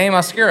have the same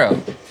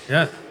Oscuro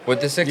Yeah.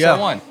 with the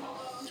 601.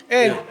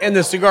 And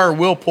the cigar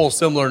will pull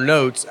similar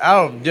notes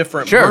out of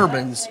different Sure.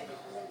 bourbons.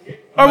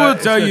 I will but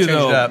it's tell gonna you change it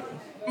though, up.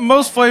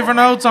 most flavor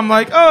notes, I'm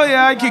like, oh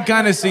yeah, I could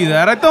kind of see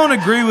that. I don't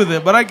agree with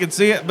it, but I could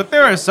see it. But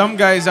there are some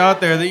guys out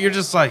there that you're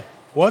just like,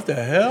 What the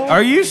hell?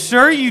 are you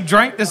sure you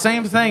drank the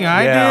same thing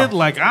I Yeah. did?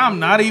 Like, I'm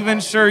not even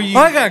sure you.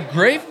 Oh, I got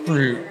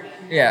grapefruit.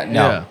 Yeah,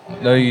 no.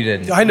 No, you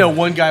didn't. I know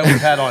one guy we've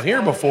had on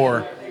here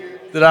before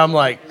that I'm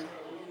like,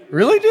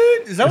 really,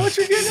 dude? Is that what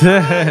you're getting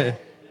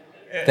at?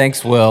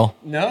 Thanks, Will.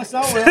 No, it's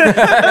not Will.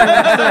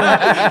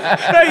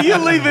 Hey, you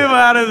leave him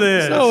out of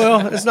this. It's not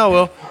Will. It's not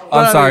Will. But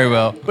I'm I sorry, mean,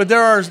 Will. But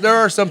there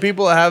are some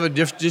people that have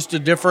just a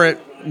different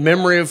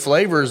memory of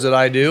flavors that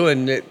I do,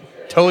 and it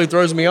totally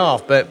throws me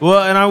off. But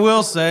Well, and I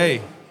will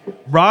say,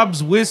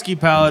 Rob's whiskey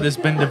palate has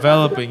been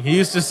developing. He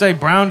used to say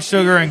brown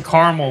sugar and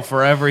caramel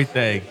for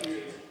everything.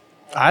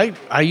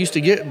 I used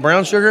to get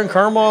brown sugar and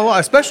caramel a lot,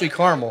 especially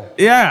caramel.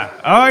 Yeah,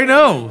 I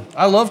know.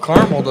 I love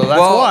caramel though.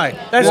 That's Well- why.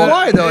 That's well,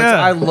 why though. yeah.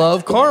 I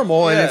love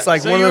caramel, and it's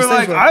like so one you of were those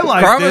things. like, where- I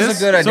like Caramel's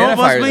this, a good so it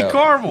must identifier, be though.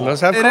 caramel. It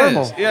does have It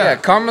caramel. is, Yeah, yeah.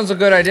 caramel's a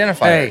good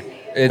identifier.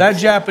 Hey, that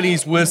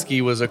Japanese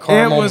whiskey was a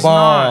caramel It was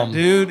bomb. not,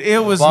 dude.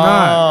 It was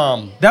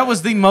Bomb. not. That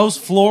was the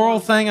most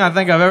floral thing I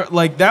think I've ever.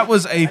 Like, that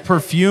was a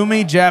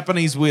perfumey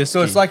Japanese whiskey.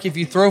 So it's like if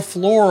you throw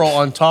floral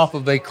on top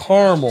of a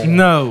caramel,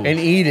 No. and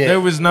eat it. There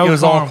was no It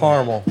was all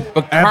caramel. caramel.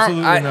 But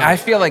Absolutely not. I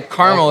feel like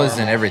caramel is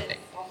in everything.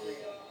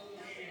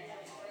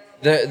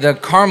 The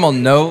caramel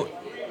note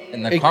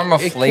and the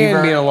caramel it flavor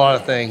can be in a lot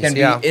of things. can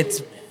be. Yeah.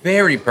 It's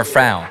very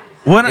profound.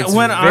 when It's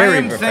when I very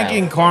am profound.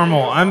 thinking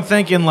caramel, I'm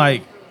thinking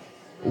like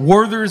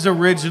Werther's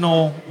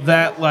Original,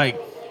 that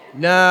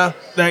Nah.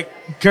 that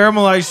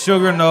caramelized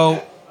sugar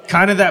note,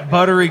 kind of that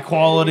buttery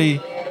quality.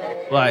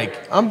 Like,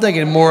 I'm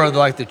thinking more of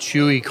like the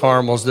chewy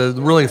caramels, the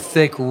really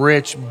thick,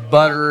 rich,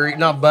 buttery,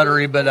 not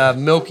buttery, but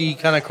milky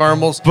kind of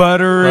caramels.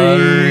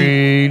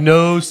 buttery.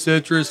 No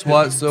citrus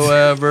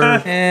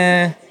whatsoever.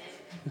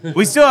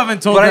 We still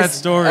haven't told But that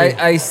story.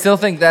 I still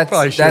think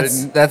Probably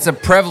that's shouldn't. a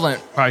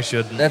prevalent Probably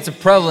shouldn't. that's a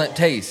prevalent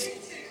taste.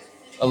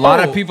 A lot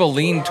Oh. of people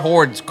lean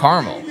towards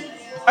caramel.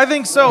 I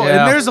think so. Yeah.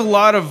 And there's a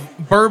lot of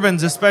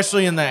bourbons,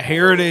 especially in that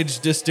heritage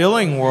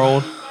distilling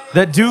world,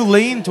 that do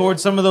lean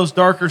towards some of those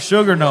darker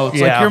sugar notes,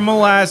 like Yeah. your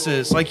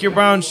molasses, like your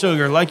brown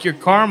sugar, like your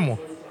caramel.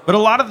 But a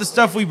lot of the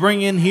stuff we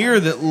bring in here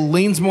that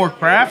leans more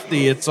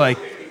crafty, it's like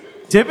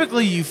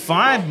typically you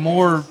find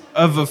more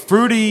of a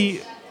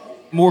fruity,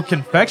 more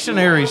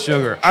confectionery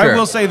sugar. I Sure.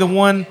 will say the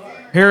one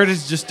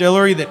heritage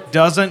distillery that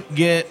doesn't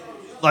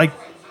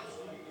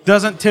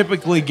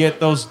typically get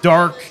those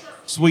dark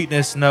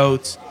sweetness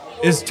notes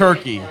is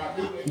Turkey.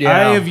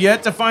 Yeah. I have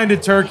yet to find a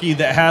turkey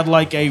that had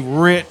like a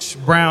rich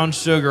brown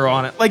sugar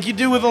on it, like you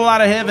do with a lot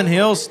of Heaven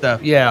Hill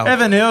stuff. Yeah.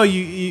 Heaven Hill,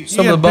 you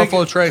Some you of the can pick-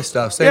 Buffalo Trace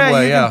stuff, same yeah,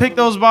 way. you Yeah. can pick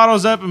those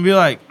bottles up and be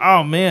like,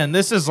 oh man,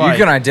 this is like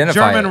can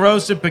identify German it.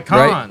 roasted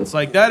pecans.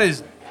 Like that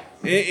is,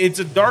 it's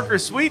a darker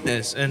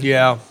sweetness, and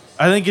Yeah.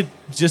 I think it's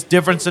just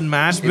difference in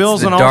mash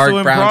bills It's the and dark also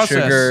in brown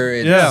process. sugar.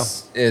 Yeah.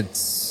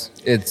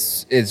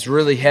 It's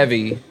really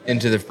heavy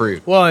into the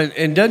fruit. Well,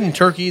 and doesn't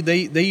Turkey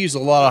they use a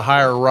lot of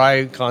higher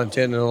rye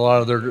content in a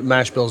lot of their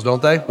mash bills,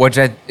 don't they? Which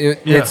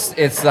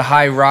it's the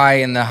high rye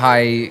and the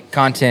high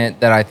content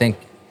that I think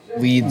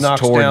leads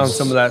knocks towards down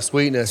some of that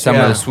sweetness. some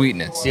yeah. of the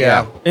sweetness.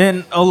 Yeah.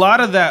 And a lot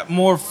of that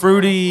more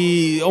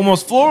fruity,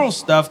 almost floral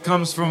stuff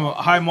comes from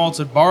high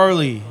malted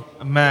barley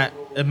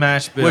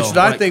mash bill. Which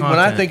I think, when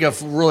I think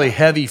of really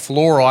heavy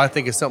floral, I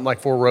think of something like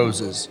Four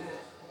Roses.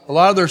 A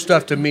lot of their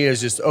stuff to me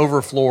is just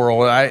over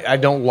floral, and I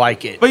don't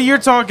like it. But you're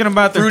talking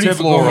about their Fruity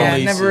typical floral. Yeah, I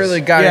releases. never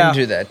really got Yeah.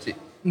 into that.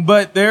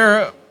 But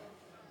those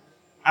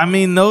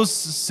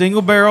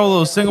single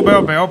barrel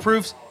barrel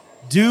proofs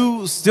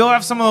do still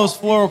have some of those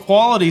floral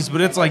qualities,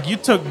 but it's like you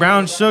took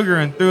brown sugar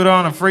and threw it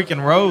on a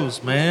freaking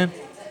rose, man.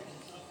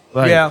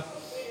 Like, Yeah.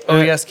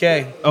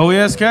 OESK.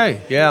 OESK.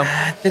 Yeah.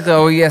 I think the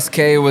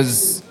OESK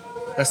was.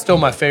 That's still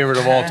my favorite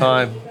of all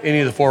time.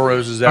 Any of the Four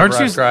Roses ever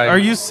I've tried. Are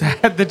you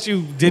sad that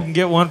you didn't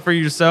get one for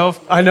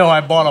yourself? I know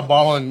I bought a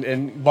bottle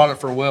and bought it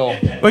for Will.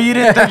 But you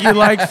didn't think you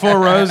liked Four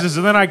Roses,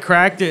 and then I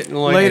cracked it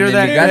later and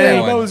that then you got day. that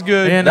one. That was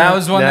good. And, That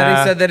was one that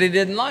Nah. he said that he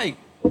didn't like.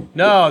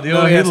 No, the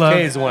No, he OESK loved-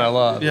 is the one I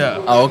love. Yeah.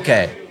 Oh,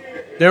 okay.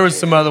 There was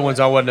some other ones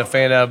I wasn't a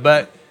fan of,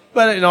 but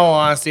in all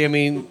honesty, I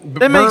mean,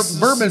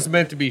 bourbon's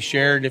meant to be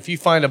shared. And if you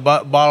find a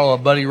bottle a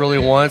buddy really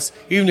wants,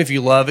 even if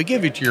you love it,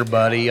 give it to your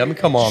buddy. I mean,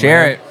 come on,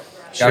 Share man. it.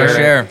 Gotta Share it.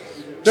 share.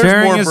 There's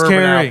Sharing more is bourbon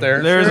caring. out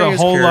there. There's Sharing a is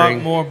whole caring.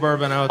 lot more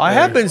bourbon out there. I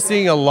have been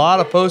seeing a lot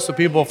of posts of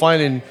people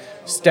finding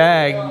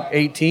Stag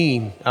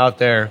 18 out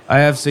there, I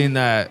have seen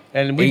that.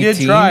 and we did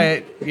 18? try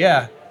it.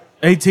 Yeah,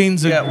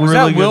 18's a yeah. Was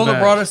really that Will good that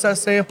batch. brought us that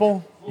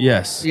sample?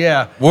 Yes.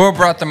 Yeah, Will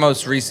brought the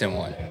most recent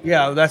one.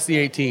 yeah. That's the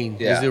 18.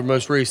 Yeah. Is the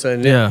most recent.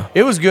 And Yeah.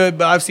 it was good,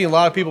 but I've seen a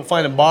lot of people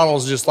finding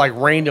bottles just like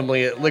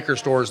randomly at liquor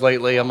stores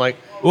lately. I'm like,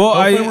 Well,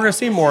 hopefully we're gonna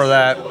see more of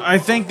that. I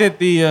think that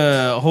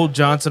the whole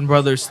Johnson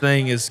Brothers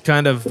thing is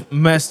kind of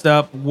messed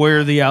up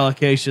where the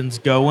allocation's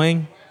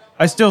going.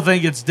 I still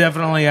think it's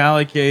definitely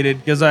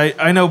allocated because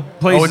I know Oh,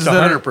 places it's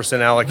that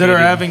 100% allocated. are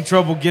having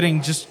trouble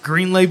getting just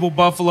green label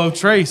Buffalo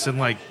Trace, and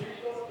like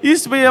you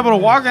used to be able to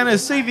walk into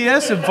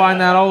CVS and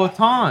find that all the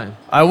time.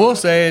 I will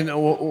say, and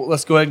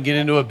let's go ahead and get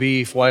into a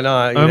beef. Why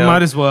not? I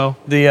might as well.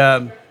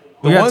 The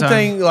We got one time.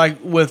 thing, like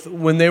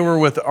when they were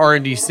with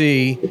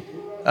RNDC,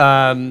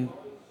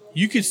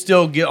 you could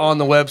still get on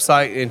the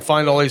website and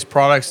find all these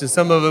products, and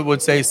some of it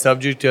would say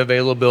subject to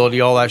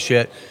availability, all that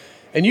shit,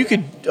 and you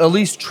could at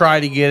least try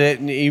to get it,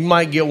 and you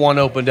might get one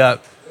opened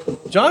up.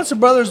 Johnson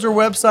Brothers, their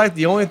website,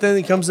 the only thing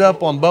that comes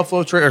up on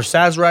Buffalo Trace or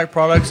Sazerac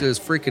products is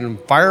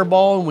freaking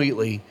Fireball and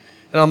Wheatley,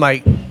 and I'm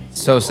like,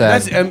 So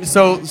sad. that's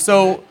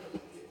so.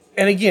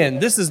 And again,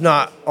 this is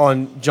not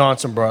on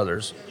Johnson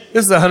Brothers.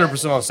 This is 100%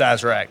 on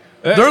Sazerac.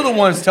 They're the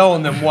ones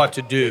telling them what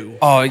to do.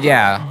 Oh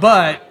yeah.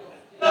 But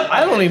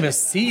I don't even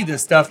see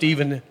this stuff to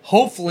even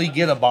hopefully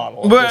get a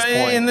bottle. But at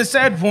this point. and the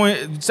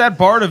sad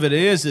part of it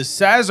is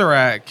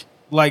Sazerac,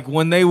 like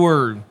when they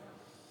were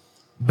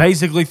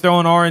basically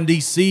throwing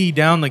R&DC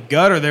down the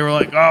gutter, they were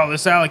like, "Oh,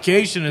 this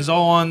allocation is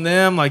all on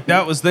them." Like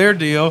that was their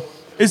deal.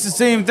 It's the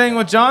same thing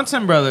with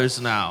Johnson Brothers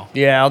now.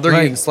 yeah, they're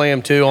like- getting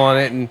slammed too on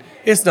it, and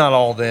it's not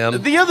all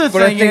them. The other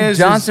But I thing think is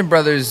Johnson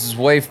Brothers is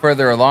way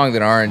further along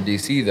than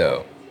R&DC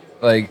though.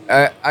 Like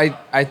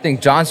I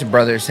think Johnson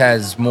Brothers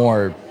has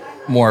more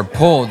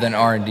pull than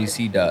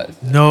R&DC does.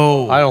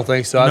 no, I don't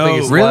think so. I think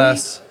No. it's Really?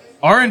 less,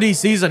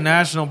 R&DC is a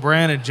national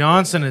brand, and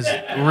Johnson is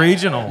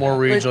regional. more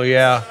regional.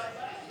 Yeah,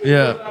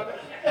 Yeah,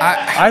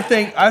 I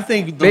think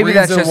the Maybe reason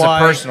that's just a why,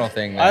 personal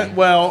thing, then.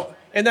 Well,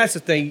 and that's the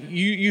thing.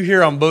 You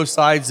hear on both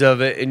sides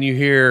of it, and you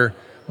hear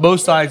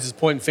both sides is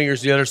pointing fingers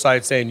to the other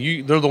side,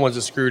 saying they're the ones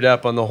that screwed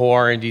up on the whole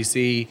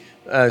RNDC.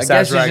 I guess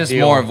it's Sazerac just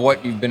deal. more of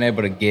what you've been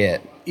able to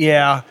get.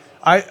 Yeah,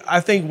 I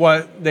think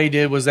what they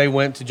did was they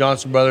went to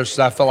Johnson Brothers because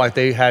I felt like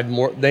they had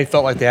more. They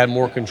felt like they had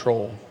more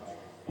control.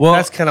 well,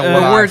 That's kinda what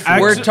But I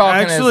we're feel.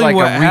 talking as actually like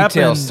what a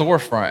retail happened-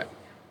 storefront.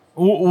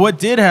 What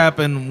did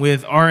happen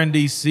with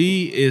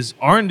R&DC is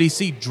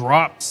R&DC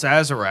dropped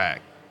Sazerac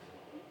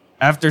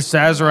after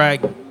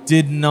Sazerac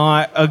did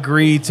not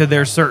agree to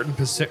their certain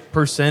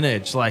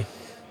percentage. Like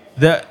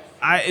it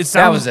sounds,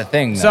 That was the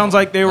thing, though. Sounds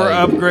like they were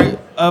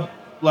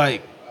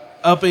Like-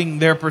 upping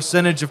their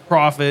percentage of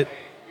profit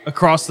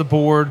across the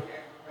board.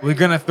 We're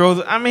gonna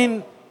throw. I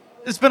mean,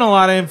 it's been a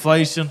lot of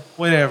inflation.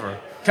 Whatever,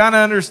 kind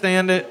of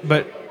understand it,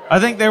 but I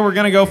think they were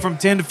gonna go from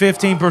 10 to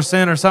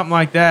 15% or something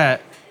like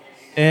that.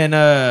 And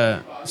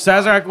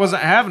Sazerac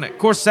wasn't having it. Of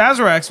course,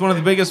 Sazerac's one of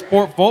the biggest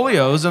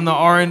portfolios in the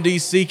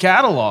R&DC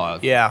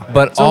catalog. Yeah,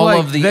 But So, all like,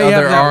 of the they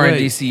have other that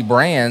R&DC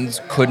brands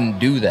couldn't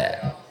do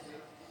that.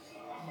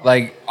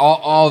 Like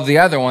all of the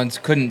other ones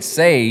couldn't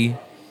say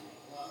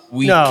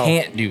we No.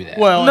 can't do that.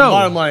 Well, No. the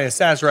bottom line is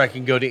Sazerac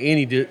can go to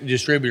any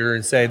distributor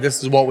and say,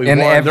 "This is what we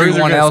And want." They're either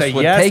everyone gonna else say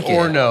would yes take it.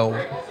 or no.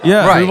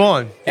 Yeah, right. move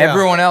on. Yeah.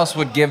 Everyone else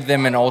would give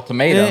them an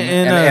ultimatum,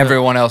 And, and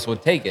everyone else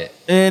would take it.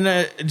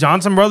 And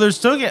Johnson Brothers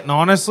took it, and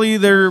honestly,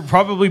 they're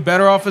probably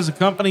better off as a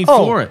company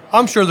Oh, for it.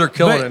 I'm sure they're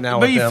killing it now.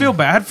 But with you them. feel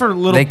bad for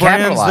little They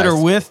brands that are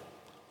capitalized. with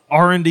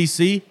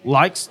R&DC,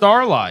 like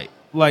Starlight.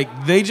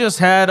 Like they just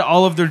had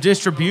all of their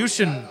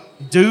distribution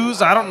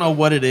dues. I don't know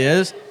what it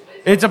is.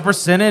 It's a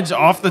percentage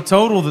off the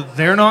total that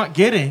they're not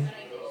getting.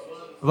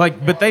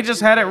 Like, but they just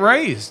had it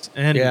raised.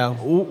 And Yeah.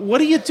 what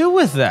do you do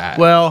with that?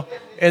 Well,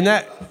 And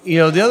that, the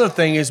other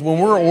thing is when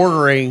we're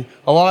ordering,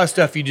 a lot of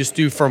stuff you just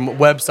do from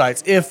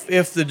websites.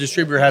 If the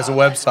distributor has a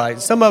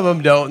website, some of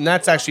them don't, and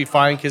that's actually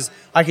fine because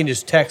I can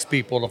just text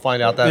people to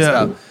find out that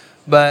stuff.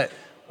 But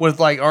with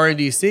like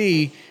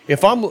RNDC,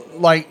 if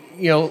I'm like,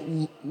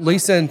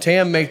 Lisa and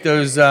Tam make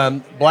those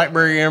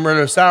blackberry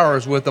amaretto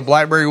sours with the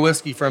blackberry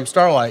whiskey from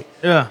Starlight.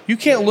 Yeah. You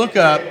can't look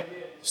up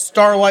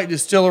Starlight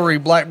Distillery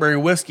blackberry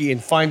whiskey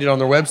and find it on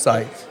their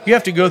website. You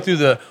have to go through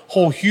the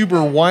whole Huber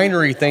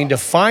winery thing to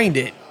find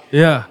it.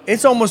 Yeah.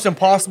 It's almost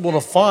impossible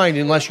to find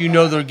unless you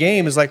know their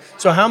game. Is like,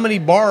 so how many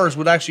bars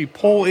would actually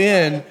pull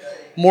in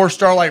more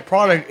Starlight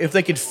product if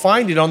they could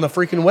find it on the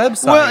freaking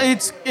website? Well,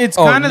 it's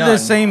kind of the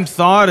same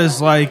thought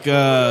as like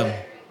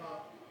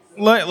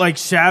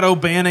shadow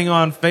banning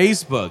on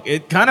Facebook.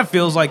 It kind of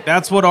feels like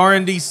that's what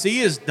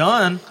RNDC has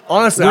done.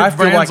 Honestly, with I feel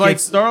brands like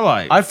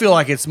Starlight. I feel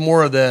like it's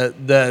more of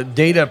the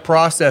data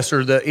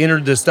processor that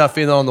entered the stuff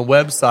in on the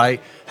website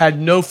had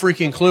no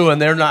freaking clue,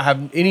 and they're not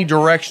having any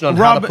direction on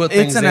how to put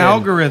things in. It's an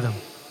algorithm.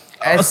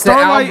 It's the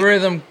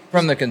algorithm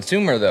from the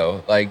consumer,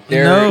 though. Like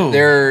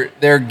they're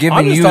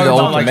giving you the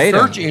ultimatum.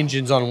 Like search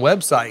engines on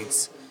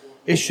websites.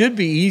 It should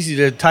be easy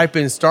to type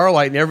in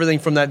Starlight and everything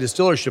from that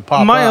distiller should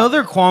pop up. My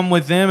other qualm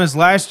with them is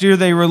last year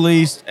they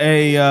released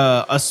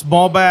a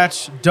small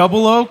batch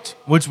double oaked,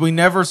 which we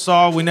never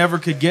saw, we never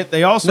could get.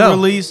 They also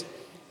released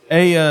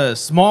a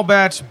small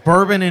batch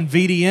bourbon and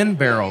VDN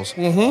barrels.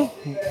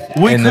 Mm-hmm.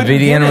 And the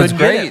VDN was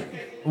great.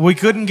 We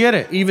couldn't get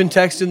it. Even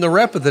texting the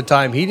rep at the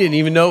time, he didn't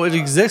even know it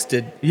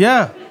existed.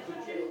 Yeah.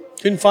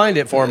 Couldn't find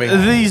it for me.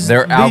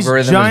 Their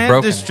algorithm giant is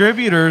broken.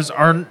 Distributors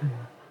are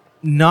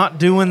not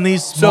doing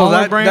these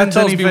smaller brands that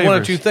tells any me favors. one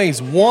of two things.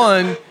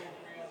 One,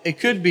 it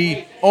could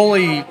be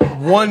only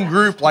one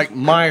group like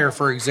Meyer,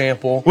 for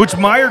example. Which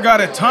Meyer got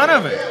a ton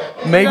of it.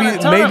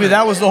 Maybe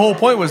that was the whole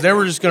point, was they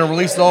were just going to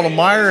release it all to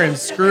Meyer and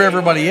screw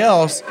everybody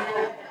else.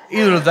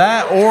 Either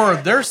that or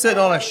they're sitting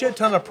on a shit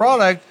ton of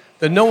product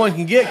that no one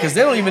can get because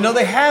they don't even know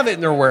they have it in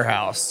their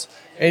warehouse.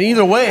 And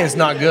either way, it's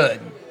not good.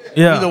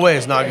 Yeah. Either way,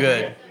 it's not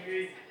good.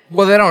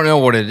 Well, they don't know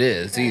what it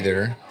is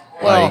either.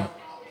 Well,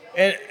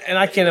 and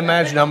I can't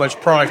imagine how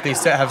much product they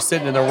have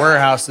sitting in their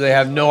warehouse so they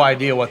have no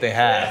idea what they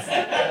have.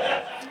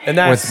 And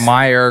that's with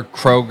Meyer,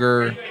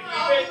 Kroger,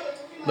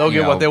 they'll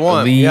get what they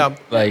want. Elite, yeah,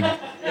 like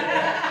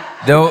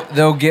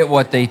they'll get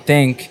what they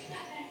think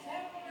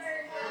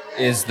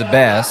is the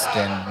best,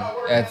 and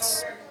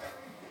that's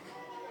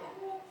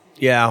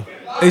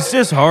It's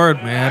just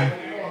hard,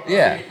 man.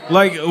 Yeah.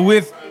 Like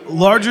with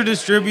larger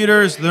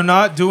distributors, they're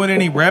not doing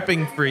any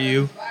repping for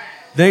you.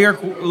 They are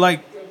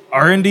like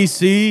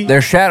RNDC.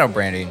 They're shadow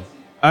branding.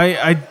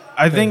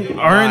 I think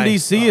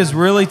RNDC is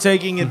really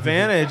taking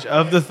advantage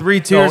of the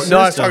 3-tier system. No,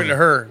 I was talking to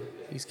her.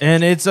 He's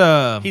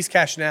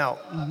cashing out.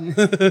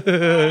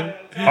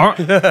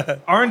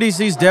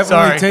 RNDC is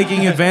definitely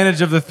taking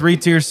advantage of the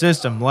 3-tier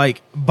system.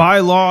 Like by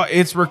law,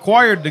 it's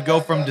required to go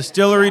from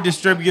distillery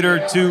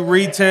distributor to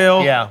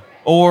retail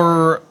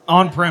or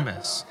on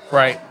premise.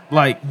 Right.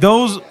 Like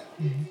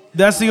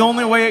that's the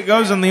only way it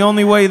goes, and the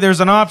only way there's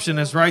an option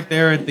is right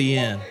there at the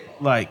end.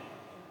 Like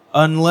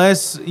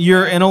unless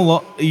you're in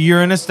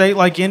a state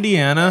like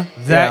Indiana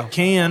that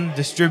can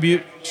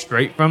distribute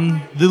straight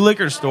from the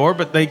liquor store,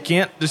 but they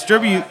can't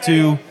distribute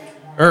from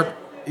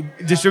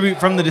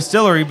the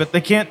distillery, but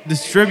they can't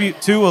distribute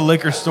to a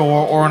liquor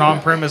store or an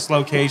on-premise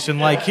location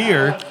like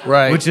here,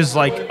 which is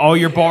like all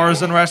your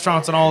bars and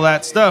restaurants and all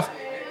that stuff.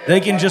 They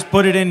can just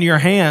put it into your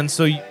hands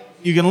so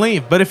you can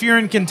leave. But if you're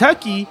in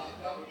Kentucky,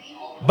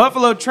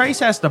 Buffalo Trace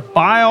has to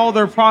buy all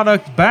their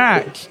product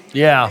back.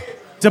 Yeah.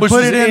 To Which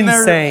put is it in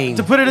insane.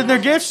 to put it in their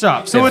gift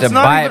shop. So it's it's to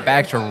not buy even, it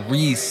back to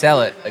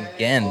resell it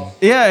again.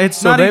 Yeah, it's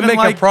so not they even make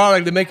like a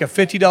product. They make a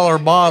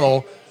 $50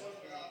 bottle,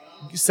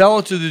 sell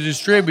it to the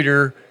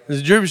distributor.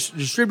 The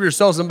distributor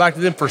sells them back to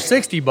them for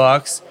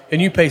 $60,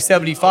 and you pay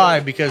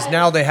 $75 because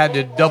now they had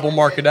to double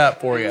mark it up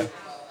for you.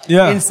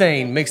 Yeah,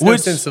 insane. Makes no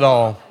sense at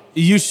all.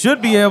 You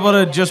should be able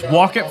to just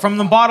walk it from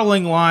the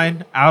bottling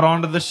line out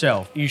onto the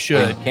shelf. You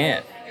should. You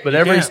can't. But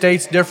every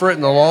state's different,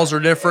 and the laws are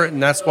different,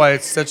 and that's why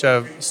it's such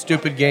a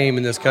stupid game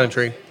in this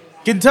country.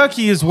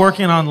 Kentucky is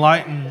working on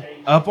lighting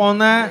up on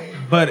that,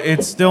 but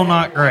it's still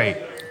not great.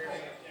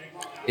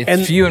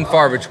 It's few and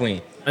far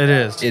between. It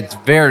is. It's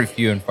very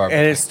few and far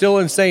between. And it's still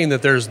insane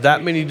that there's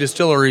that many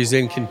distilleries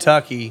in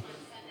Kentucky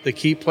that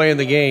keep playing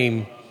the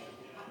game.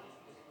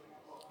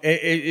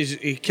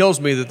 It kills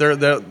me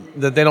that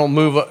they don't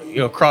move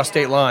across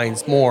state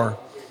lines more.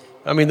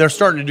 I mean, they're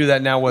starting to do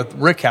that now with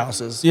rick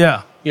houses.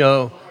 Yeah.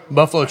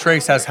 Buffalo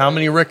Trace has how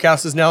many rick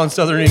houses now in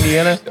southern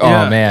Indiana?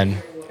 Oh,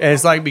 man. And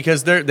it's like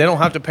because they don't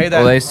have to pay that.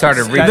 Well, they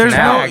started reaching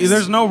out.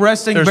 There's no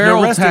resting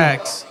barrel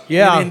tax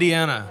in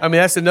Indiana. I mean,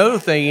 that's another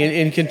thing.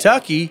 In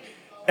Kentucky,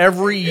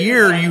 every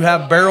year you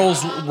have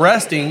barrels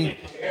resting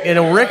in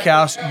a rick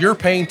house. You're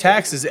paying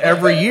taxes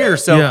every year.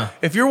 So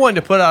if you're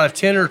wanting to put out a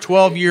 10 or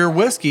 12-year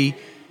whiskey,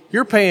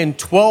 you're paying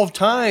 12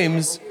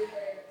 times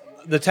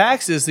the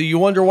taxes. So you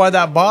wonder why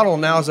that bottle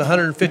now is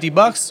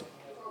 $150.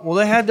 Well,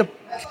 they had to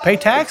pay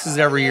taxes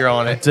every year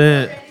on it. That's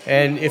it.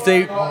 And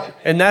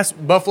that's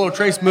Buffalo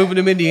Trace moving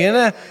to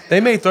Indiana, they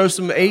may throw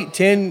some 8,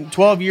 10,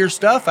 12-year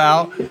stuff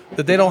out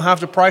that they don't have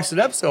to price it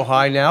up so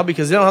high now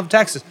because they don't have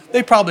taxes.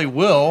 They probably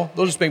will.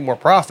 They'll just make more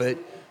profit.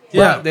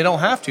 But they don't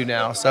have to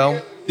now.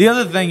 So the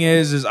other thing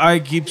is I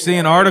keep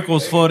seeing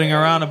articles floating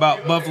around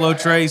about Buffalo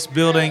Trace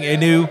building a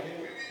new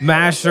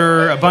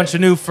masher, a bunch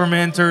of new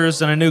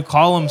fermenters, and a new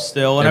column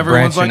still, and They're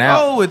everyone's like, branching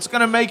out. "Oh, it's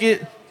gonna make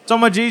it so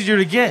much easier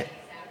to get."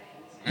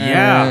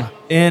 Yeah,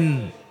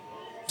 in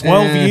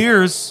 12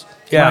 years.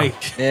 Yeah.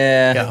 Like,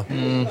 yeah,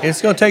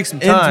 it's going to take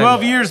some in time.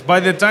 12 years, by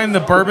the time the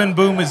bourbon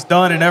boom is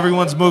done and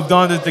everyone's moved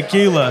on to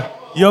tequila,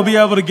 you'll be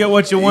able to get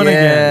what you want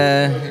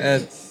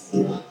again.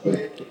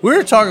 We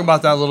were talking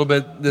about that a little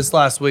bit this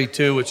last week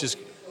too, which is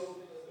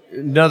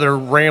another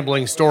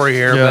rambling story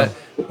here. Yeah.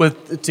 But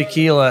with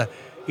tequila,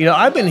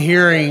 I've been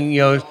hearing,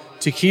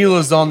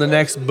 tequila's on the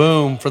next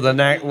boom for the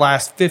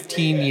last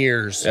 15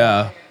 years.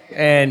 Yeah.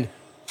 And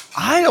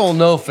I don't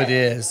know if it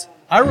is.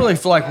 I really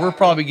feel like we're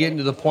probably getting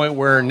to the point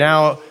where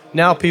now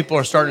people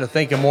are starting to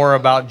think more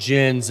about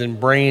gins and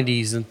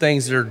brandies and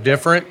things that are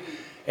different.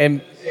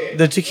 And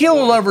the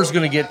tequila lover is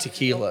going to get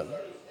tequila.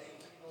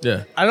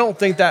 Yeah. I don't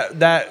think that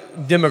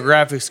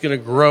demographic's going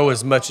to grow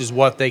as much as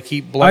what they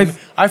keep blaming.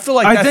 I feel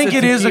like I think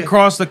it is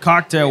across the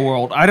cocktail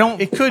world. I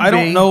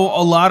don't know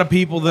a lot of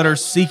people that are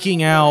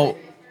seeking out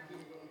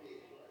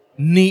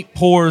neat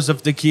pours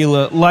of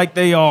tequila like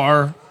they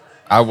are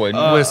I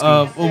wouldn't.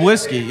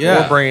 whiskey,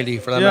 yeah. Or brandy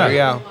for that matter,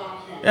 yeah.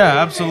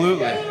 Yeah,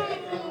 absolutely.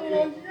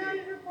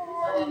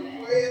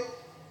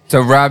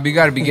 So, Rob, you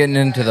got to be getting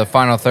into the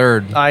final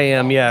third. I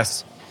am,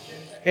 yes.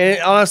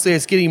 And honestly,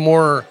 it's getting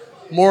more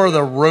of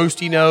the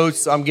roasty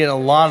notes. I'm getting a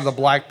lot of the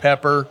black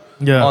pepper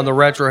on the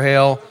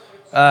retrohale.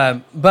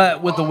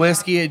 But with the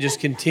whiskey, it just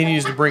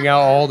continues to bring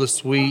out all the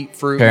sweet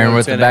fruit. Pairing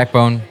with the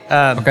backbone.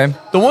 Okay.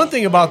 The one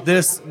thing about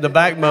the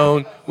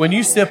backbone, when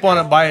you sip on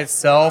it by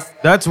itself,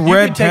 that's you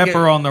red can take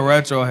pepper on the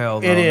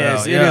retrohale. It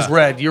is. It is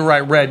red. You're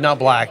right. Red, not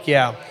black.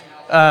 Yeah.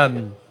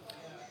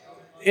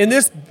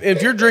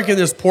 If you're drinking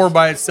this pour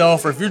by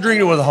itself, or if you're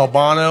drinking it with a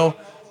Habano,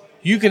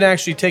 you can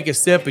actually take a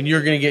sip and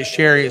you're going to get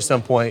sherry at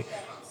some point.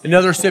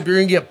 Another sip, you're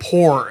going to get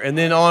pour, and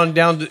then on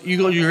down to you're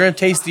going to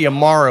taste the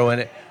Amaro in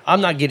it.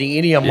 I'm not getting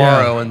any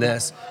Amaro in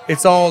this.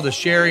 It's all the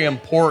sherry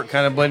and port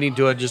kind of blending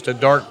to just a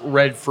dark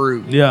red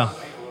fruit. Yeah.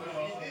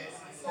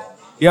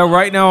 Yeah,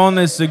 right now on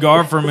this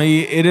cigar for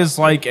me, it is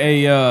like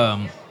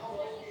a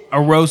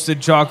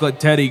roasted chocolate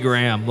Teddy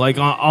Graham, like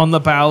on the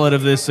palate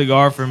of this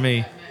cigar for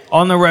me.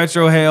 On the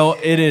retrohale,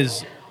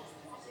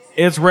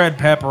 it's red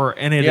pepper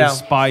and it is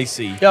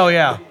spicy. Oh,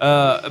 yeah.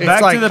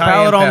 Back like to the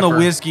palate on the pepper.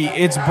 whiskey,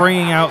 it's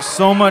bringing out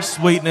so much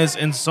sweetness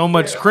and so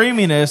much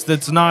creaminess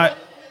that's not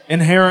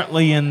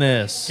inherently in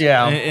this.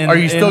 Yeah. Are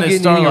you still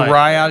getting any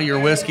rye out of your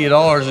whiskey at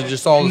all, or is it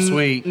just all the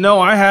sweet?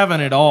 No, I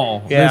haven't at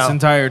all this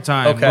entire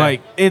time. Okay.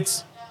 Like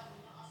it's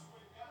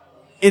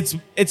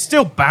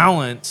still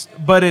balanced,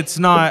 but it's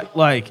not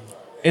like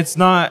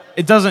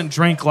it doesn't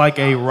drink like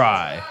a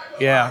rye.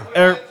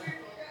 Yeah.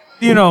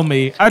 You know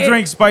me. I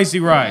drink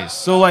spicy rice.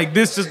 So like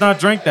this does not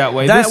drink that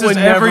way. That this one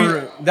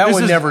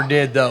is never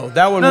did though.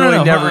 That one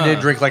never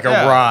did drink like a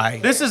rye.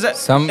 This is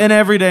an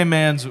everyday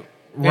man's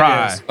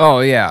rye. Oh,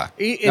 yeah.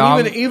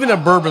 Even a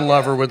bourbon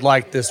lover would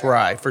like this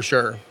rye for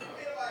sure.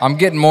 I'm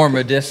getting more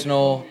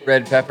medicinal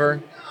red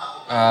pepper.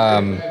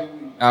 I'm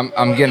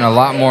getting a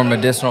lot more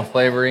medicinal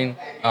flavoring.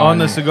 On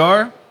the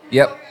cigar?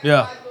 Yep.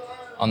 Yeah.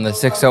 On the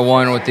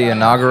 601 with the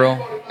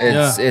inaugural.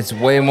 It's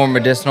way more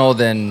medicinal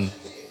than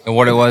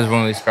what it was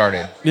when we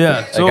started.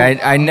 Yeah. So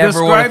I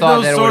never would have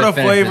thought that it would have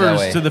finished it that flavors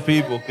way. to the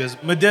people, because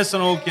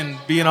medicinal can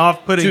be an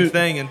off-putting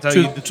thing until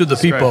to the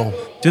people.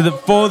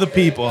 For the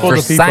people. For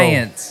the people.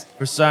 science.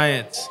 For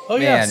science. Oh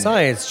yeah, Man.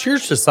 science.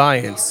 Cheers to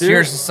science.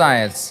 Cheers to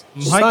science.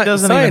 Mike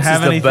doesn't even science have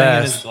is the anything in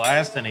best. his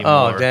glass anymore.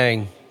 Oh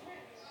dang.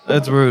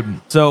 That's rude.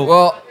 So,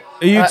 Well,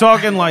 are you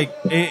talking like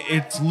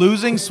it's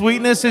losing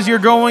sweetness as you're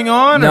going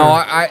on? no,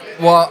 or?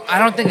 I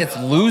don't think it's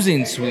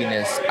losing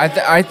sweetness.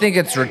 I think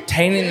it's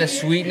retaining the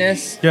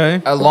sweetness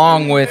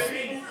along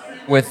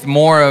with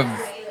more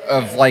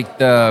of like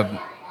the.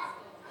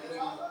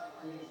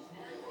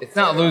 It's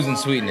not losing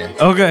sweetness.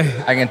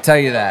 Okay. I can tell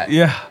you that.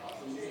 Yeah.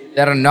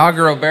 That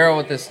inaugural barrel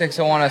with the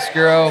 601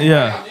 Oscuro.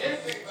 Yeah.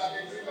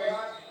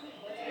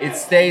 It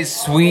stays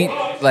sweet,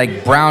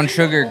 like brown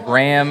sugar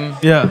graham.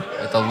 Yeah.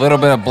 With a little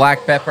bit of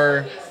black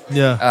pepper.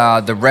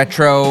 Yeah. The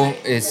retro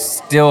is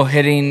still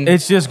hitting.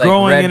 It's just like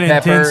growing red in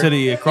pepper.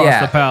 intensity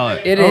across the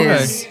palate. It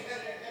is.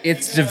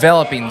 It's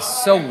developing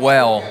so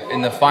well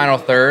in the final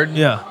third.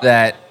 Yeah.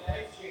 That,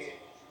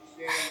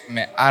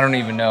 man, I don't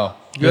even know.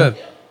 Good.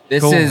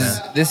 This Cool, is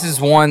man. this is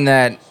one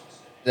that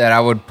I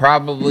would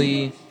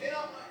probably.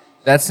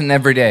 That's an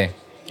everyday.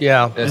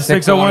 Yeah. The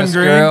 601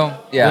 green?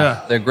 Oscuro, Yeah.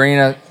 yeah. The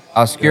green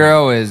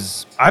Oscuro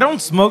is. I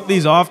don't smoke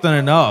these often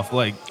enough.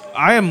 Like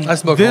I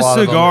smoke a this lot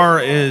of them.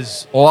 cigar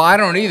is Well, I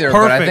don't either,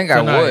 perfect but I think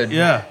tonight. I would.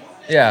 Yeah.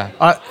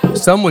 Yeah.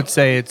 Some would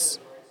say it's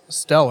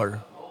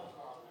stellar.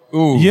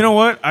 Ooh. You know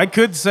what? I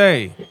could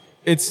say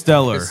it's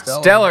stellar. It's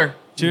stellar. Stellar.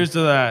 Cheers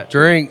to that.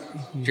 Drink.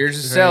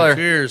 Cheers to Stellar.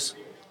 Cheers.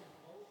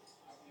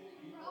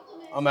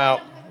 I'm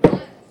out.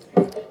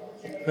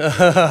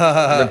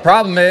 The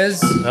problem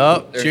is,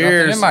 Oh, there's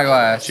cheers. nothing in my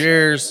glass.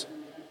 Cheers.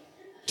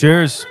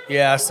 Cheers.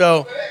 Yeah,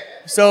 so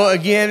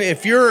again,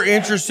 if you're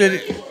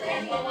interested,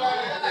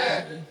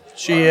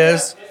 she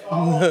is.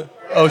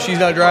 Oh, she's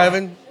not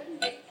driving?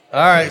 All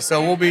right,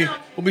 so we'll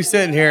be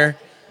sitting here.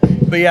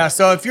 But yeah,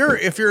 so if you're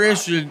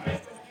interested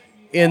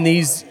in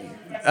these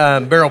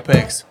barrel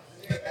picks,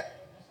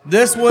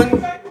 this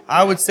one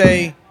I would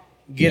say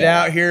get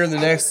out here in the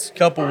next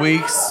couple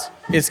weeks.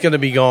 It's going to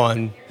be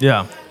gone.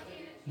 Yeah.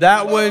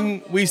 That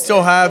one we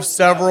still have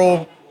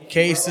several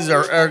cases,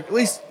 or at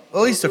least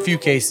a few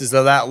cases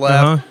of that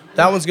left. Uh-huh.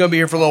 That one's going to be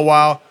here for a little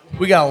while.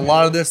 We got a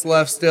lot of this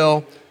left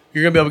still.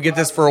 You're going to be able to get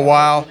this for a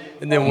while,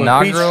 and then when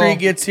Peachtree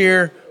gets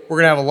here, we're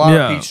going to have a lot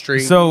of Peachtree.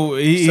 So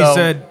he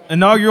said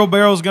inaugural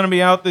barrel is going to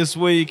be out this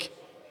week.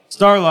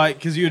 Starlight,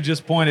 because you had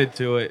just pointed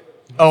to it.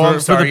 Oh, I'm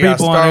sorry. For the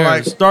people on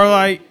Starlight. here.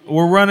 Starlight,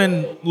 we're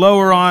running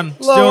lower on.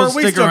 Lower,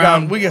 Still stick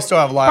around. We still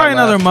have live Probably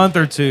another left. month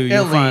or two.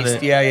 You'll At find least,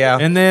 it. yeah.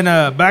 And then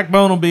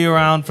Backbone will be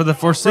around for the For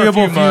a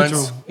foreseeable few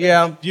months. future.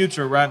 Yeah.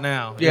 Future right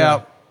now.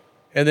 Yeah.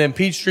 And then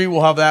Peachtree,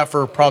 we'll have that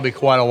for probably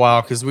quite a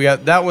while because we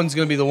got that one's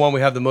going to be the one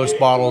we have the most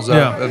bottles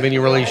of any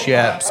release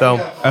yet. So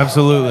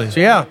Absolutely.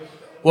 yeah.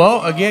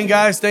 Well, again,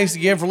 guys, thanks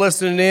again for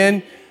listening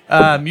in.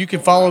 You can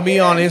follow me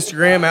on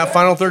Instagram at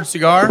Final Third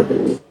Cigar.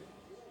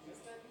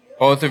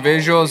 Both are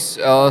Visuals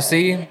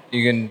LLC.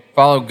 You can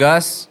follow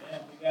Gus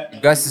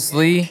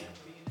Lee.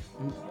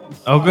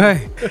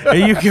 Okay.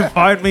 And you can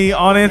find me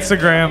on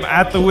Instagram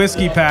at the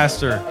Whiskey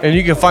Pastor. And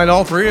you can find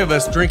all three of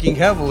us drinking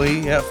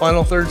heavily at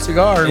Final Third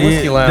Cigar and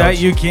Whiskey Lounge. That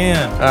you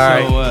can. All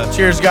right.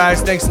 Cheers,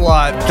 guys. Thanks a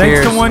lot.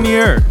 Thanks Cheers. to 1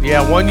 year.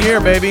 Yeah, 1 year,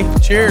 baby.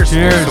 Cheers.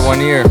 Cheers. It's 1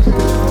 year.